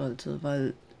freischalte,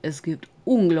 weil es gibt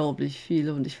unglaublich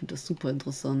viele und ich finde das super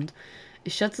interessant.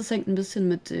 Ich schätze, es hängt ein bisschen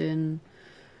mit den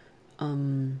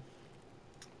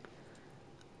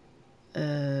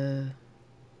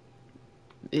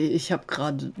ich habe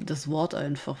gerade das Wort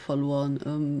einfach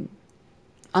verloren.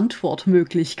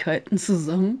 Antwortmöglichkeiten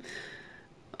zusammen.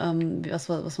 Was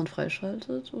man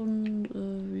freischaltet.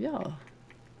 Und ja,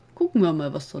 gucken wir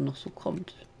mal, was da noch so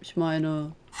kommt. Ich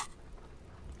meine,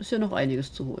 ist ja noch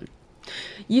einiges zu holen.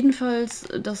 Jedenfalls,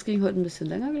 das ging heute ein bisschen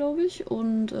länger, glaube ich.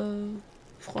 Und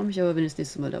Freue mich aber, wenn ihr das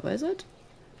nächste Mal dabei seid.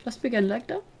 Lasst mir gerne ein Like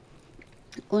da.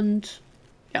 Und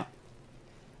ja,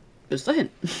 bis dahin.